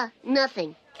at?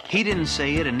 Nothing. He didn't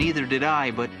say it, and neither did I,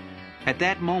 but at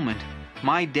that moment,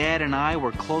 my dad and I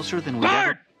were closer than we'd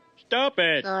ever... Stop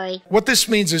it. Sorry. What this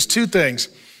means is 2 things.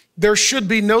 There should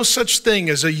be no such thing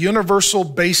as a universal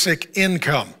basic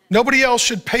income. Nobody else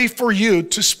should pay for you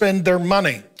to spend their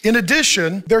money. In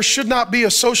addition, there should not be a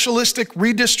socialistic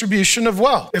redistribution of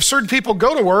wealth. If certain people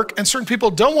go to work and certain people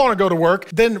don't want to go to work,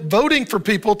 then voting for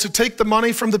people to take the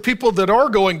money from the people that are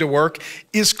going to work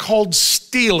is called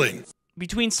stealing.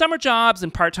 Between summer jobs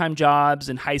and part-time jobs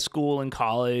in high school and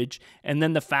college, and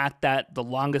then the fact that the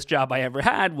longest job I ever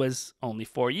had was only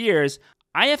 4 years,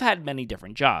 I have had many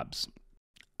different jobs.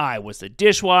 I was a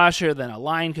dishwasher, then a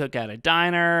line cook at a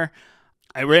diner.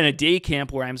 I ran a day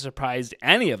camp where I'm surprised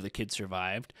any of the kids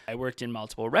survived. I worked in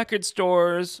multiple record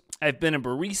stores. I've been a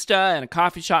barista and a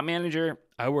coffee shop manager.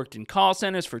 I worked in call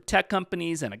centers for tech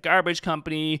companies and a garbage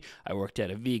company. I worked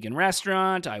at a vegan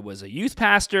restaurant. I was a youth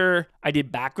pastor. I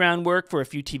did background work for a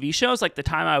few TV shows, like the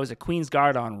time I was a Queen's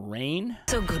Guard on Rain.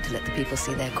 So good to let the people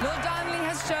see their... Lord Darnley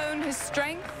has shown his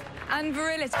strength and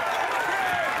virility.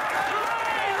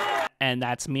 And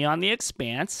that's me on The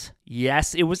Expanse.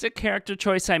 Yes, it was a character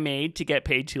choice I made to get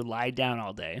paid to lie down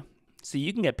all day. So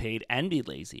you can get paid and be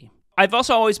lazy. I've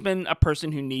also always been a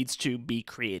person who needs to be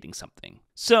creating something.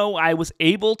 So I was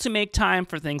able to make time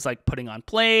for things like putting on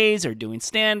plays or doing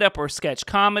stand-up or sketch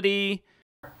comedy.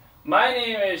 My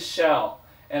name is Shell,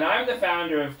 and I'm the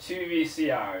founder of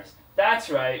 2VCRs. That's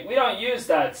right, we don't use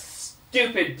that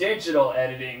stupid digital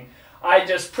editing. I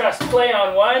just press play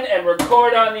on one and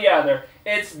record on the other.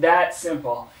 It's that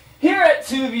simple. Here at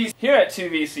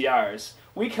 2VCRs,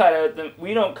 we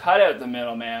don't cut out the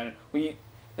middleman. The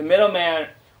middleman,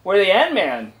 we're the end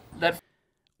man.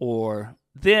 Or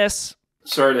this.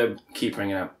 Sorry to keep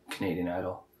bringing up Canadian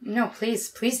Idol. No,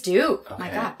 please do. Okay. My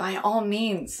God, by all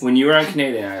means. When you were on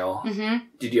Canadian Idol, Mm-hmm.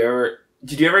 did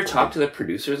you ever talk to the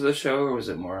producers of the show, or was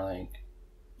it more like?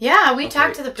 Yeah, we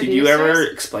talked to the producers. Did you ever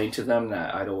explain to them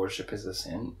that idol worship is a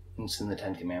sin? It's in the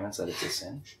 10 Commandments that it's a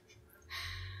sin.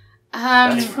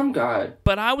 That's from God.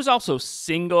 But I was also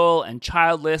single and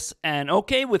childless and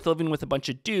okay with living with a bunch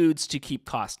of dudes to keep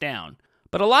costs down.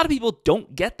 But a lot of people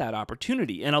don't get that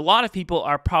opportunity, and a lot of people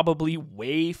are probably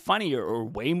way funnier or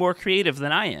way more creative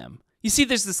than I am. You see,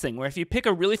 there's this thing where if you pick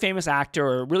a really famous actor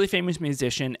or a really famous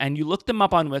musician and you look them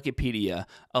up on Wikipedia,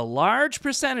 a large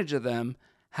percentage of them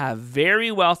have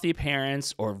very wealthy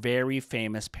parents or very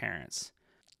famous parents.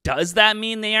 Does that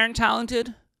mean they aren't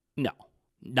talented? No,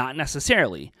 not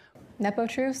necessarily. Nepo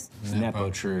truce? Nepo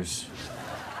truce.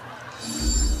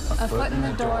 A foot in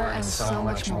the door and so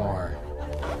much more.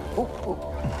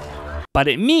 But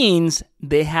it means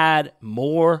they had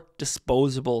more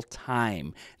disposable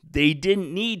time. They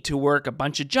didn't need to work a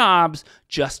bunch of jobs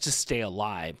just to stay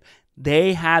alive.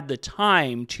 They had the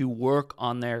time to work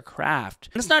on their craft.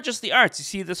 And it's not just the arts. You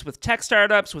see this with tech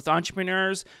startups, with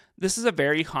entrepreneurs. This is a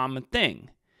very common thing.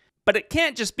 But it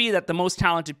can't just be that the most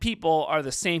talented people are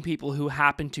the same people who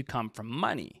happen to come from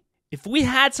money. If we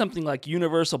had something like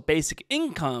universal basic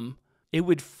income, it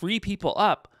would free people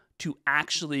up to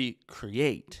actually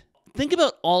create. Think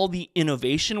about all the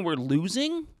innovation we're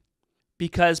losing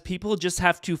because people just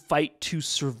have to fight to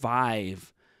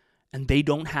survive. And they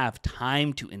don't have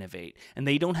time to innovate, and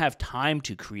they don't have time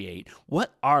to create.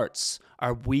 What arts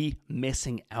are we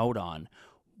missing out on?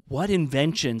 What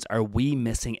inventions are we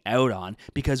missing out on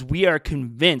because we are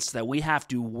convinced that we have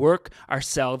to work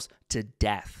ourselves to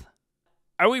death?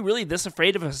 Are we really this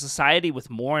afraid of a society with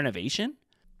more innovation?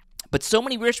 But so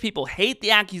many rich people hate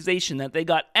the accusation that they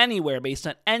got anywhere based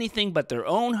on anything but their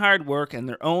own hard work and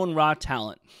their own raw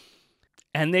talent.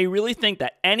 And they really think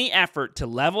that any effort to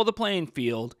level the playing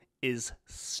field is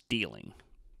stealing.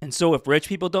 And so if rich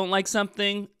people don't like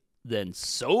something, then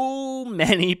so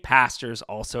many pastors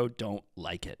also don't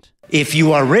like it. If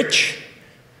you are rich,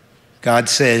 God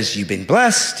says you've been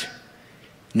blessed.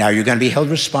 Now you're going to be held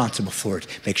responsible for it.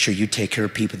 Make sure you take care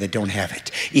of people that don't have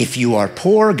it. If you are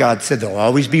poor, God said they'll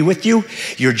always be with you.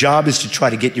 Your job is to try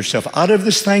to get yourself out of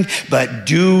this thing, but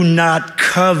do not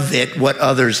covet what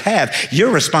others have.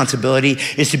 Your responsibility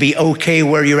is to be okay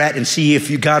where you're at and see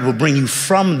if God will bring you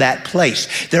from that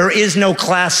place. There is no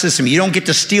class system. You don't get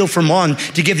to steal from one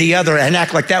to give the other and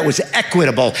act like that was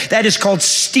equitable. That is called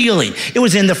stealing. It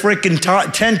was in the freaking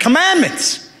 10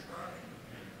 Commandments.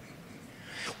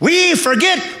 We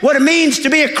forget what it means to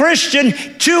be a Christian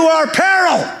to our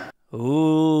peril.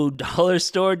 Ooh, Dollar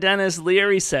Store Dennis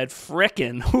Leary said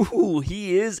frickin'. Ooh,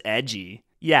 he is edgy.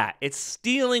 Yeah, it's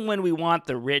stealing when we want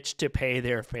the rich to pay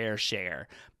their fair share.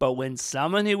 But when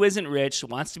someone who isn't rich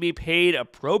wants to be paid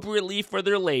appropriately for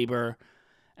their labor,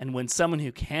 and when someone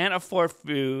who can't afford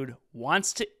food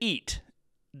wants to eat,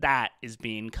 that is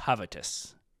being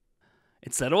covetous.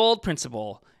 It's that old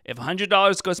principle. If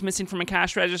 $100 goes missing from a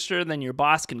cash register, then your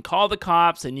boss can call the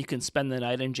cops and you can spend the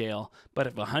night in jail. But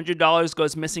if $100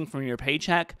 goes missing from your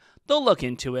paycheck, they'll look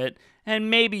into it, and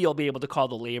maybe you'll be able to call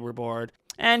the labor board.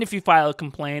 And if you file a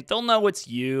complaint, they'll know it's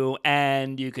you,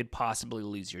 and you could possibly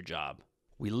lose your job.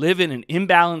 We live in an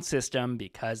imbalanced system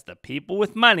because the people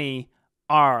with money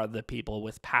are the people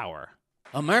with power.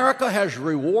 America has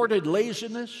rewarded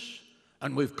laziness,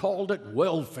 and we've called it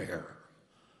welfare.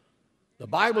 The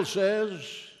Bible says,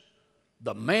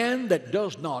 the man that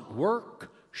does not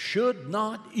work should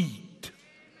not eat.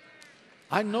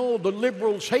 I know the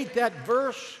liberals hate that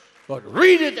verse, but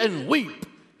read it and weep.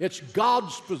 It's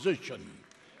God's position.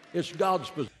 It's God's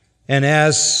position. And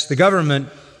as the government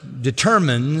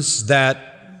determines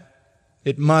that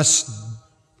it must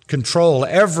control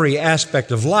every aspect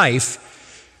of life,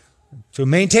 to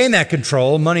maintain that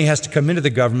control, money has to come into the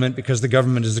government because the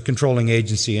government is the controlling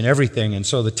agency in everything. And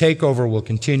so the takeover will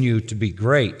continue to be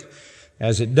great.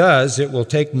 As it does, it will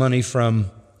take money from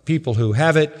people who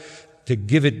have it to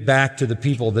give it back to the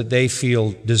people that they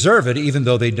feel deserve it, even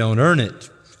though they don't earn it.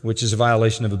 which is a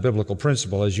violation of a biblical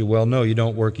principle. As you well know, you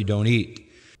don't work, you don't eat.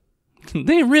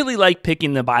 They really like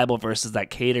picking the Bible verses that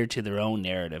cater to their own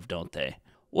narrative, don't they?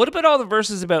 What about all the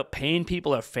verses about paying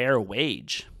people a fair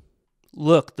wage?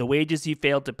 Look, the wages you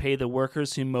failed to pay the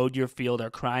workers who mowed your field are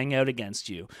crying out against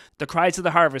you. The cries of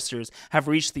the harvesters have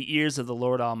reached the ears of the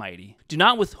Lord Almighty. Do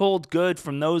not withhold good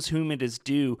from those whom it is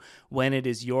due when it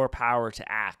is your power to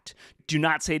act. Do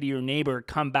not say to your neighbor,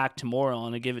 come back tomorrow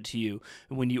and I'll give it to you,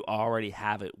 when you already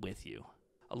have it with you.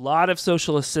 A lot of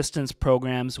social assistance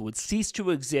programs would cease to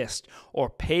exist or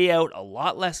pay out a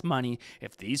lot less money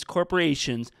if these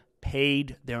corporations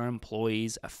paid their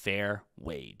employees a fair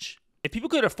wage. If people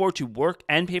could afford to work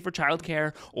and pay for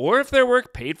childcare, or if their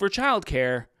work paid for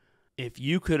childcare, if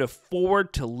you could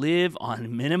afford to live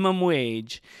on minimum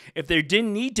wage, if there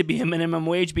didn't need to be a minimum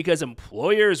wage because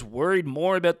employers worried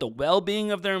more about the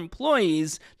well-being of their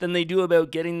employees than they do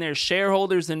about getting their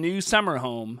shareholders a new summer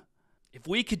home, if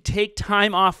we could take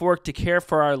time off work to care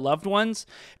for our loved ones,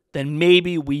 then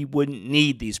maybe we wouldn't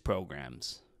need these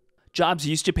programs. Jobs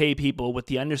used to pay people with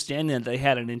the understanding that they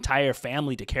had an entire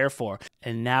family to care for,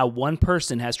 and now one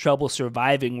person has trouble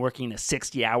surviving working a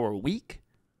 60-hour week.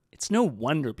 It's no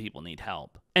wonder people need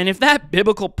help. And if that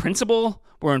biblical principle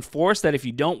were enforced that if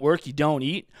you don't work, you don't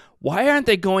eat, why aren't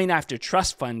they going after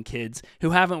trust fund kids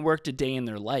who haven't worked a day in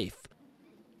their life?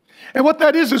 And what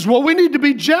that is, well, we need to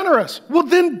be generous. Well,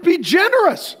 then be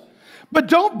generous. But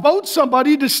don't vote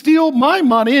somebody to steal my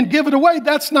money and give it away.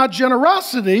 That's not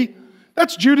generosity.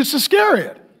 That's Judas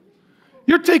Iscariot.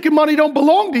 You're taking money that don't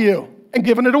belong to you and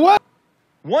giving it away.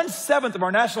 1/7 of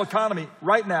our national economy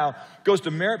right now goes to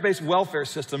merit-based welfare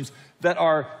systems that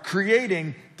are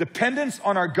creating dependence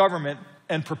on our government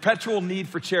and perpetual need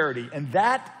for charity. And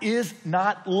that is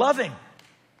not loving.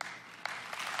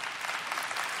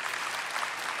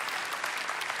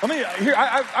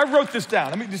 I wrote this down.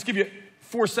 Let me just give you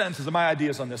 4 sentences of my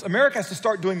ideas on this. America has to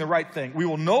start doing the right thing. We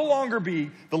will no longer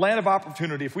be the land of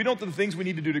opportunity if we don't do the things we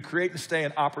need to do to create and stay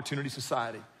an opportunity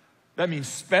society. That means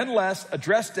spend less,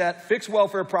 address debt, fix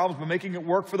welfare problems by making it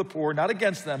work for the poor, not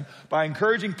against them, by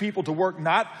encouraging people to work,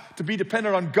 not to be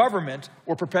dependent on government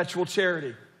or perpetual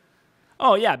charity.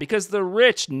 Oh yeah, because the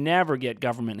rich never get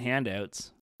government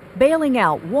handouts. Bailing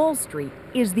out Wall Street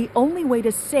is the only way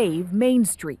to save Main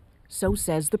Street, so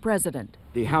says the president.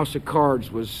 The house of cards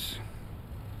was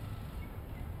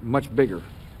much bigger.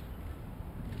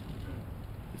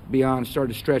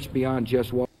 Started to stretch beyond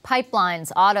just Wall.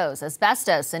 Pipelines, autos,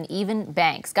 asbestos, and even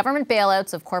banks. Government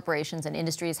bailouts of corporations and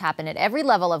industries happen at every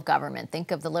level of government.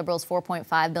 Think of the Liberals'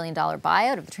 $4.5 billion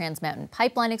buyout of the Trans Mountain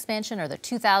Pipeline expansion or the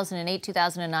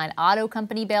 2008-2009 auto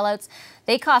company bailouts.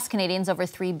 They cost Canadians over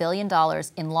 $3 billion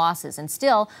in losses. And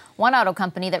still, one auto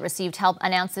company that received help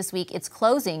announced this week it's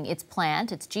closing its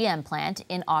GM plant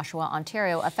in Oshawa,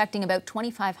 Ontario, affecting about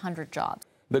 2,500 jobs.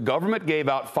 The government gave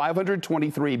out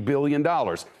 $523 billion,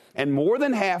 and more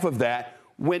than half of that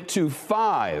went to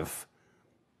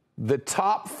the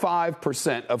top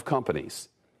 5% of companies,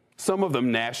 some of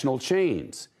them national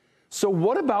chains. So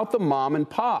what about the mom and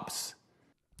pops?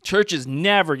 Churches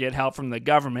never get help from the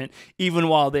government, even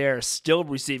while they are still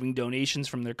receiving donations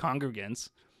from their congregants.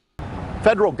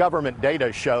 Federal government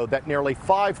data show that nearly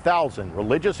 5,000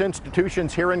 religious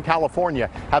institutions here in California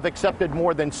have accepted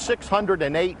more than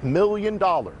 $608 million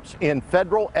in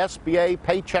federal SBA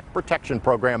Paycheck Protection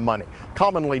Program money,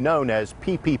 commonly known as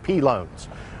PPP loans.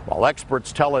 While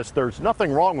experts tell us there's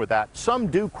nothing wrong with that, some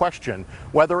do question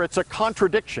whether it's a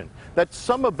contradiction that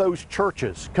some of those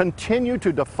churches continue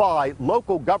to defy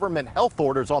local government health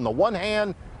orders on the one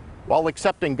hand while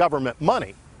accepting government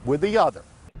money with the other.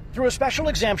 Through a special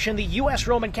exemption, the U.S.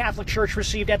 Roman Catholic Church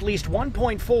received at least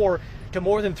 1.4 to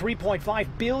more than 3.5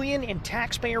 billion in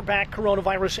taxpayer-backed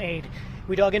coronavirus aid.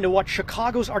 We dug into what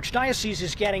Chicago's archdiocese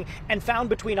is getting and found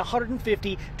between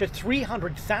 $150,000 to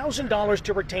 $300,000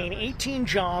 to retain 18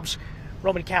 jobs.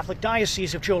 Roman Catholic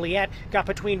Diocese of Joliet got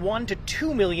between $1 to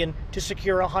 $2 million to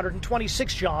secure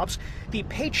 126 jobs. The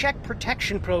Paycheck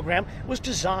Protection Program was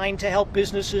designed to help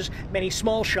businesses, many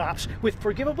small shops, with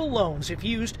forgivable loans if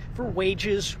used for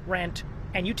wages, rent,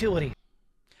 and utility.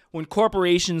 When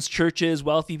corporations, churches,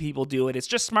 wealthy people do it, it's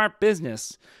just smart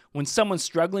business. When someone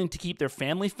struggling to keep their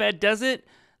family fed does it,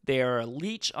 they are a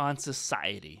leech on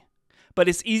society. But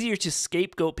it's easier to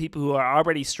scapegoat people who are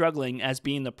already struggling as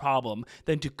being the problem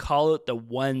than to call out the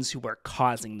ones who are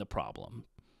causing the problem.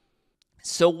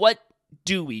 So what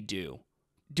do?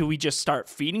 Do we just start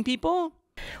feeding people?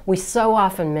 We so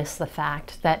often miss the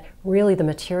fact that really the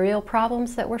material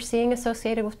problems that we're seeing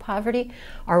associated with poverty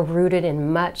are rooted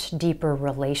in much deeper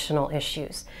relational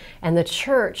issues. And the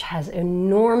church has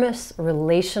enormous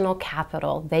relational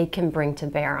capital they can bring to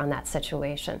bear on that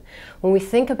situation. When we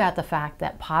think about the fact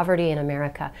that poverty in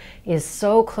America is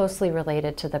so closely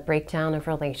related to the breakdown of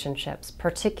relationships,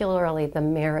 particularly the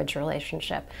marriage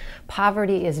relationship,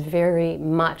 poverty is very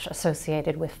much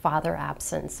associated with father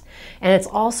absence. And it's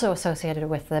also associated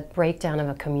with the breakdown of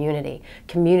a community,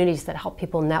 communities that help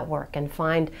people network and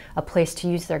find a place to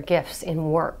use their gifts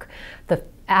in work. The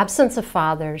absence of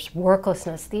fathers,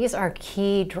 worklessness, these are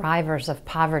key drivers of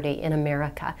poverty in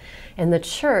America. And the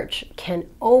church can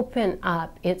open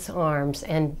up its arms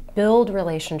and build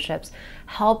relationships,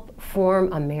 help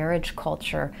form a marriage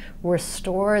culture,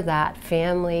 restore that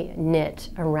family knit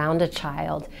around a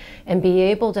child, and be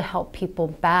able to help people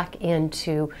back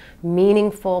into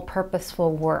meaningful,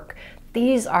 purposeful work.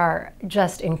 These are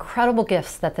just incredible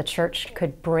gifts that the church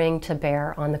could bring to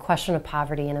bear on the question of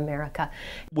poverty in America.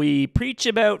 We preach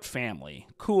about family.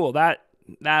 Cool,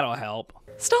 that'll help.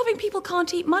 Starving people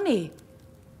can't eat money.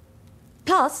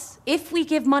 Plus, if we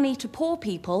give money to poor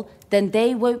people, then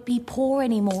they won't be poor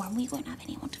anymore and we won't have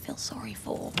anyone to feel sorry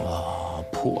for. Oh,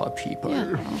 poor people.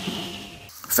 Yeah.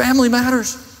 Family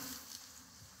matters.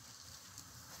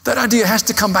 That idea has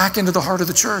to come back into the heart of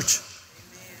the church.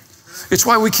 It's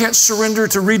why we can't surrender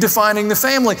to redefining the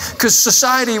family, because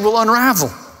society will unravel.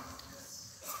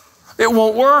 It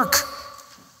won't work.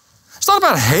 It's not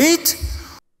about hate.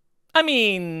 I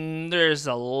mean, there's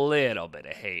a little bit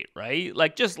of hate, right?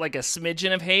 Like, just like a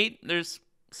smidgen of hate. There's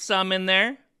some in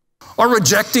there. Or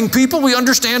rejecting people, we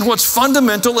understand what's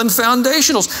fundamental and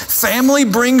foundational. Family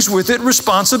brings with it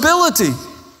responsibility.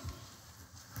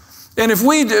 And if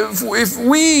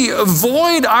we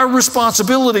avoid our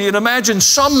responsibility and imagine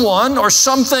someone or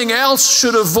something else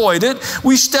should avoid it,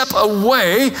 we step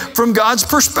away from God's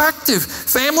perspective.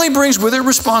 Family brings with it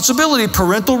responsibility,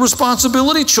 parental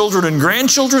responsibility. Children and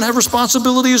grandchildren have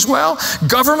responsibility as well.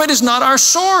 Government is not our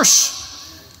source.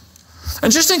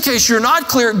 And just in case you're not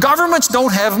clear, governments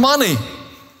don't have money.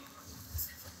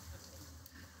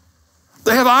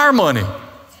 They have our money.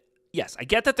 Yes, I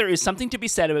get that there is something to be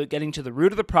said about getting to the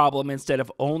root of the problem instead of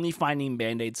only finding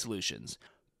Band-Aid solutions.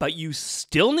 But you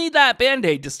still need that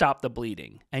Band-Aid to stop the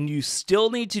bleeding. And you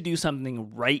still need to do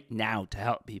something right now to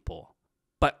help people.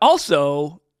 But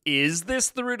also, is this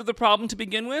the root of the problem to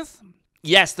begin with?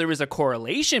 Yes, there is a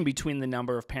correlation between the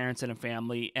number of parents in a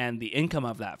family and the income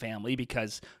of that family,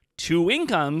 because 2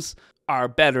 incomes are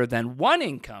better than 1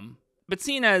 income. But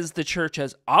seeing as the church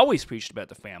has always preached about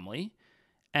the family,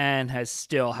 and has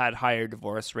still had higher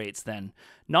divorce rates than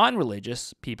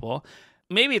non-religious people,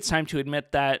 maybe it's time to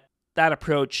admit that that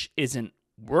approach isn't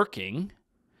working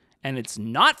and it's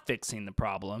not fixing the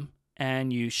problem,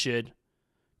 and you should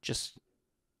just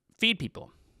feed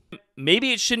people.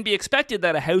 Maybe it shouldn't be expected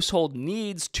that a household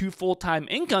needs 2 full-time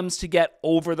incomes to get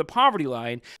over the poverty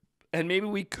line, and maybe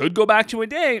we could go back to a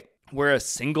day where a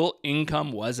single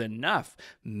income was enough.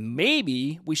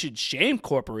 Maybe we should shame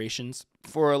corporations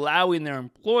for allowing their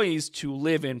employees to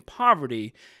live in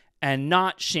poverty and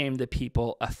not shame the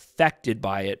people affected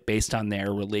by it based on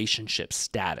their relationship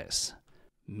status.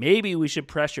 Maybe we should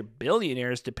pressure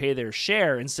billionaires to pay their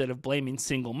share instead of blaming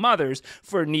single mothers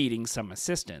for needing some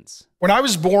assistance. When I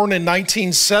was born in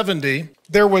 1970,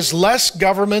 there was less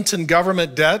government and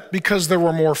government debt because there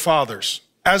were more fathers.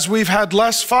 As we've had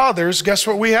less fathers, guess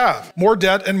what we have? More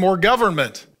debt and more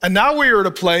government. And now we are at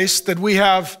a place that we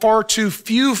have far too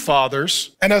few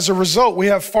fathers, and as a result, we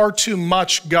have far too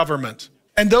much government.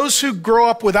 And those who grow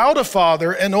up without a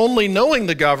father and only knowing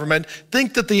the government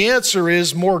think that the answer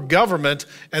is more government,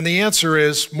 and the answer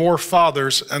is more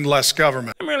fathers and less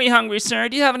government. I'm really hungry, sir.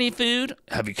 Do you have any food?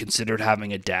 Have you considered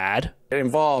having a dad?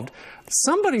 Involved.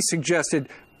 Somebody suggested,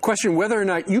 question whether or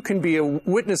not you can be a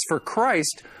witness for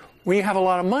Christ when you have a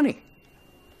lot of money.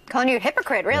 Calling you a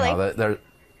hypocrite, really.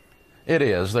 It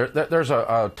is. There's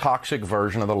a toxic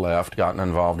version of the left gotten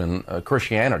involved in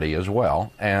Christianity as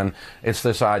well, and it's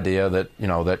this idea that,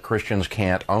 that Christians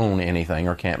can't own anything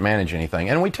or can't manage anything.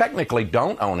 And we technically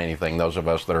don't own anything, those of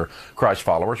us that are Christ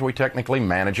followers. We technically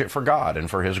manage it for God and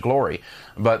for His glory.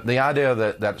 But the idea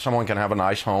that someone can have a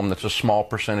nice home that's a small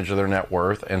percentage of their net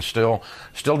worth and still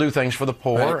do things for the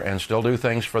poor, right, and still do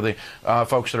things for the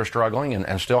folks that are struggling,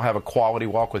 and still have a quality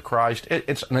walk with Christ,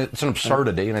 it's an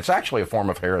absurdity, and it's actually a form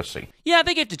of heresy. Yeah,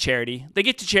 they give to charity. They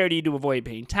give to charity to avoid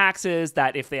paying taxes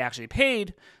that if they actually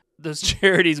paid, those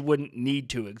charities wouldn't need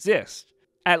to exist.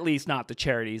 At least not the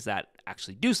charities that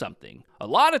actually do something. A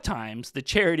lot of times, the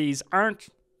charities aren't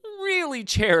really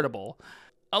charitable.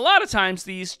 A lot of times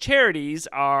these charities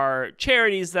are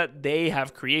charities that they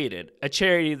have created. A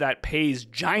charity that pays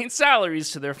giant salaries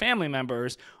to their family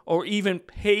members or even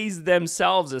pays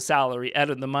themselves a salary out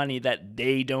of the money that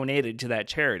they donated to that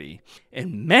charity.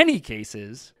 In many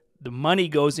cases, the money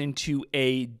goes into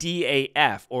a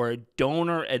DAF, or a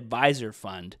donor advisor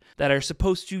fund, that are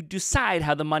supposed to decide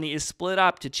how the money is split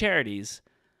up to charities,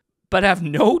 but have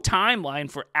no timeline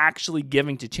for actually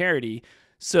giving to charity.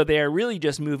 So they are really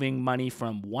just moving money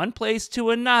from one place to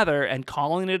another and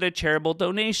calling it a charitable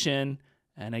donation,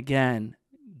 and again,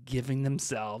 giving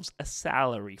themselves a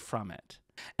salary from it.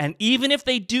 And even if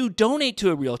they do donate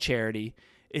to a real charity,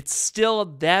 it's still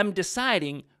them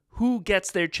deciding who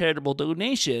gets their charitable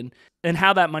donation and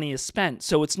how that money is spent.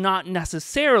 So it's not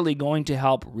necessarily going to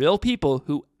help real people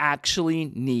who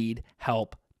actually need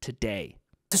help today.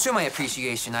 To show my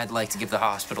appreciation, I'd like to give the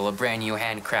hospital a brand new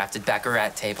handcrafted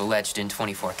baccarat table etched in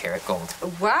 24-karat gold.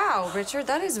 Wow, Richard,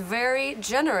 that is very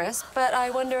generous, but I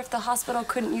wonder if the hospital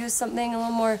couldn't use something a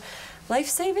little more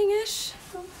life-saving-ish?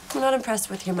 I'm not impressed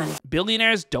with your money.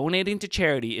 Billionaires donating to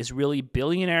charity is really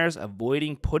billionaires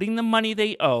avoiding putting the money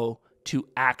they owe to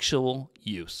actual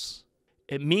use.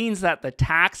 It means that the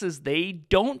taxes they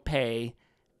don't pay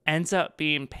ends up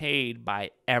being paid by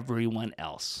everyone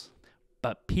else.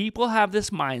 But people have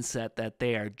this mindset that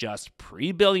they are just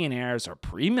pre-billionaires or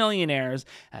pre-millionaires,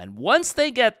 and once they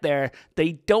get there,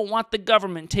 they don't want the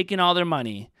government taking all their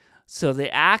money, so they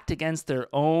act against their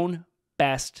own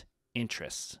best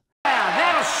interests. Yeah,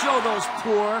 that'll show those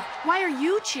poor. Why are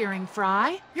you cheering,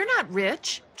 Fry? You're not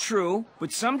rich. True,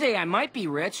 but someday I might be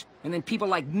rich, and then people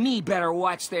like me better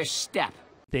watch their step.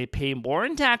 They pay more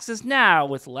in taxes now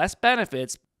with less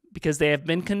benefits because they have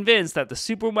been convinced that the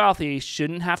super wealthy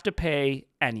shouldn't have to pay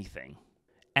anything.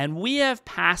 And we have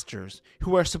pastors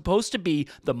who are supposed to be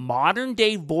the modern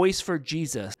day voice for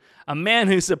Jesus, a man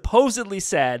who supposedly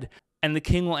said, and the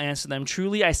king will answer them,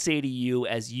 "Truly I say to you,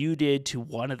 as you did to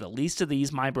one of the least of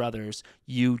these my brothers,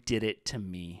 you did it to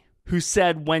me." Who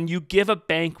said, when you give a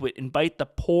banquet, invite the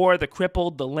poor, the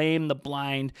crippled, the lame, the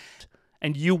blind,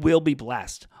 and you will be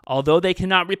blessed. Although they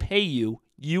cannot repay you,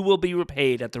 you will be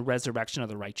repaid at the resurrection of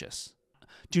the righteous.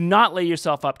 Do not lay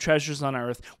yourself up treasures on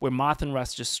earth where moth and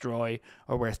rust destroy,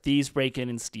 or where thieves break in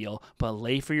and steal, but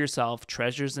lay for yourself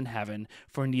treasures in heaven,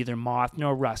 for neither moth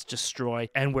nor rust destroy,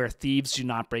 and where thieves do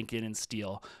not break in and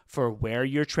steal. For where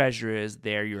your treasure is,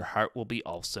 there your heart will be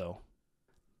also.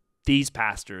 These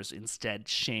pastors instead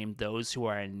shame those who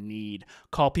are in need,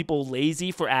 call people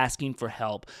lazy for asking for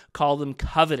help, call them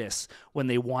covetous when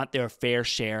they want their fair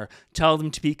share, tell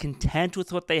them to be content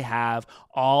with what they have,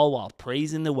 all while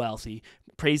praising the wealthy,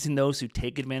 praising those who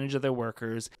take advantage of their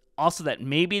workers. Also that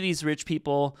maybe these rich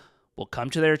people will come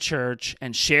to their church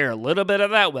and share a little bit of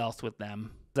that wealth with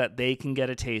them, that they can get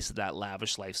a taste of that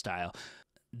lavish lifestyle.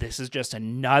 This is just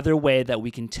another way that we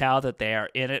can tell that they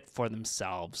are in it for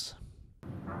themselves.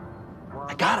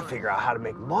 I gotta figure out how to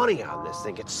make money on this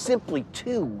thing. It's simply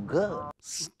too good.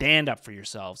 Stand up for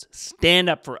yourselves. Stand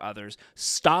up for others.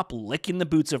 Stop licking the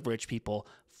boots of rich people.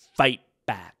 Fight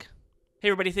back. Hey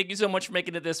everybody, thank you so much for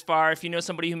making it this far. If you know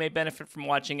somebody who may benefit from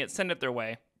watching it, send it their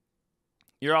way.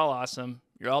 You're all awesome.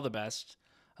 You're all the best.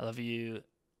 I love you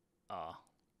all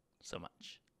so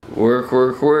much.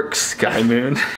 Work, Sky Moon.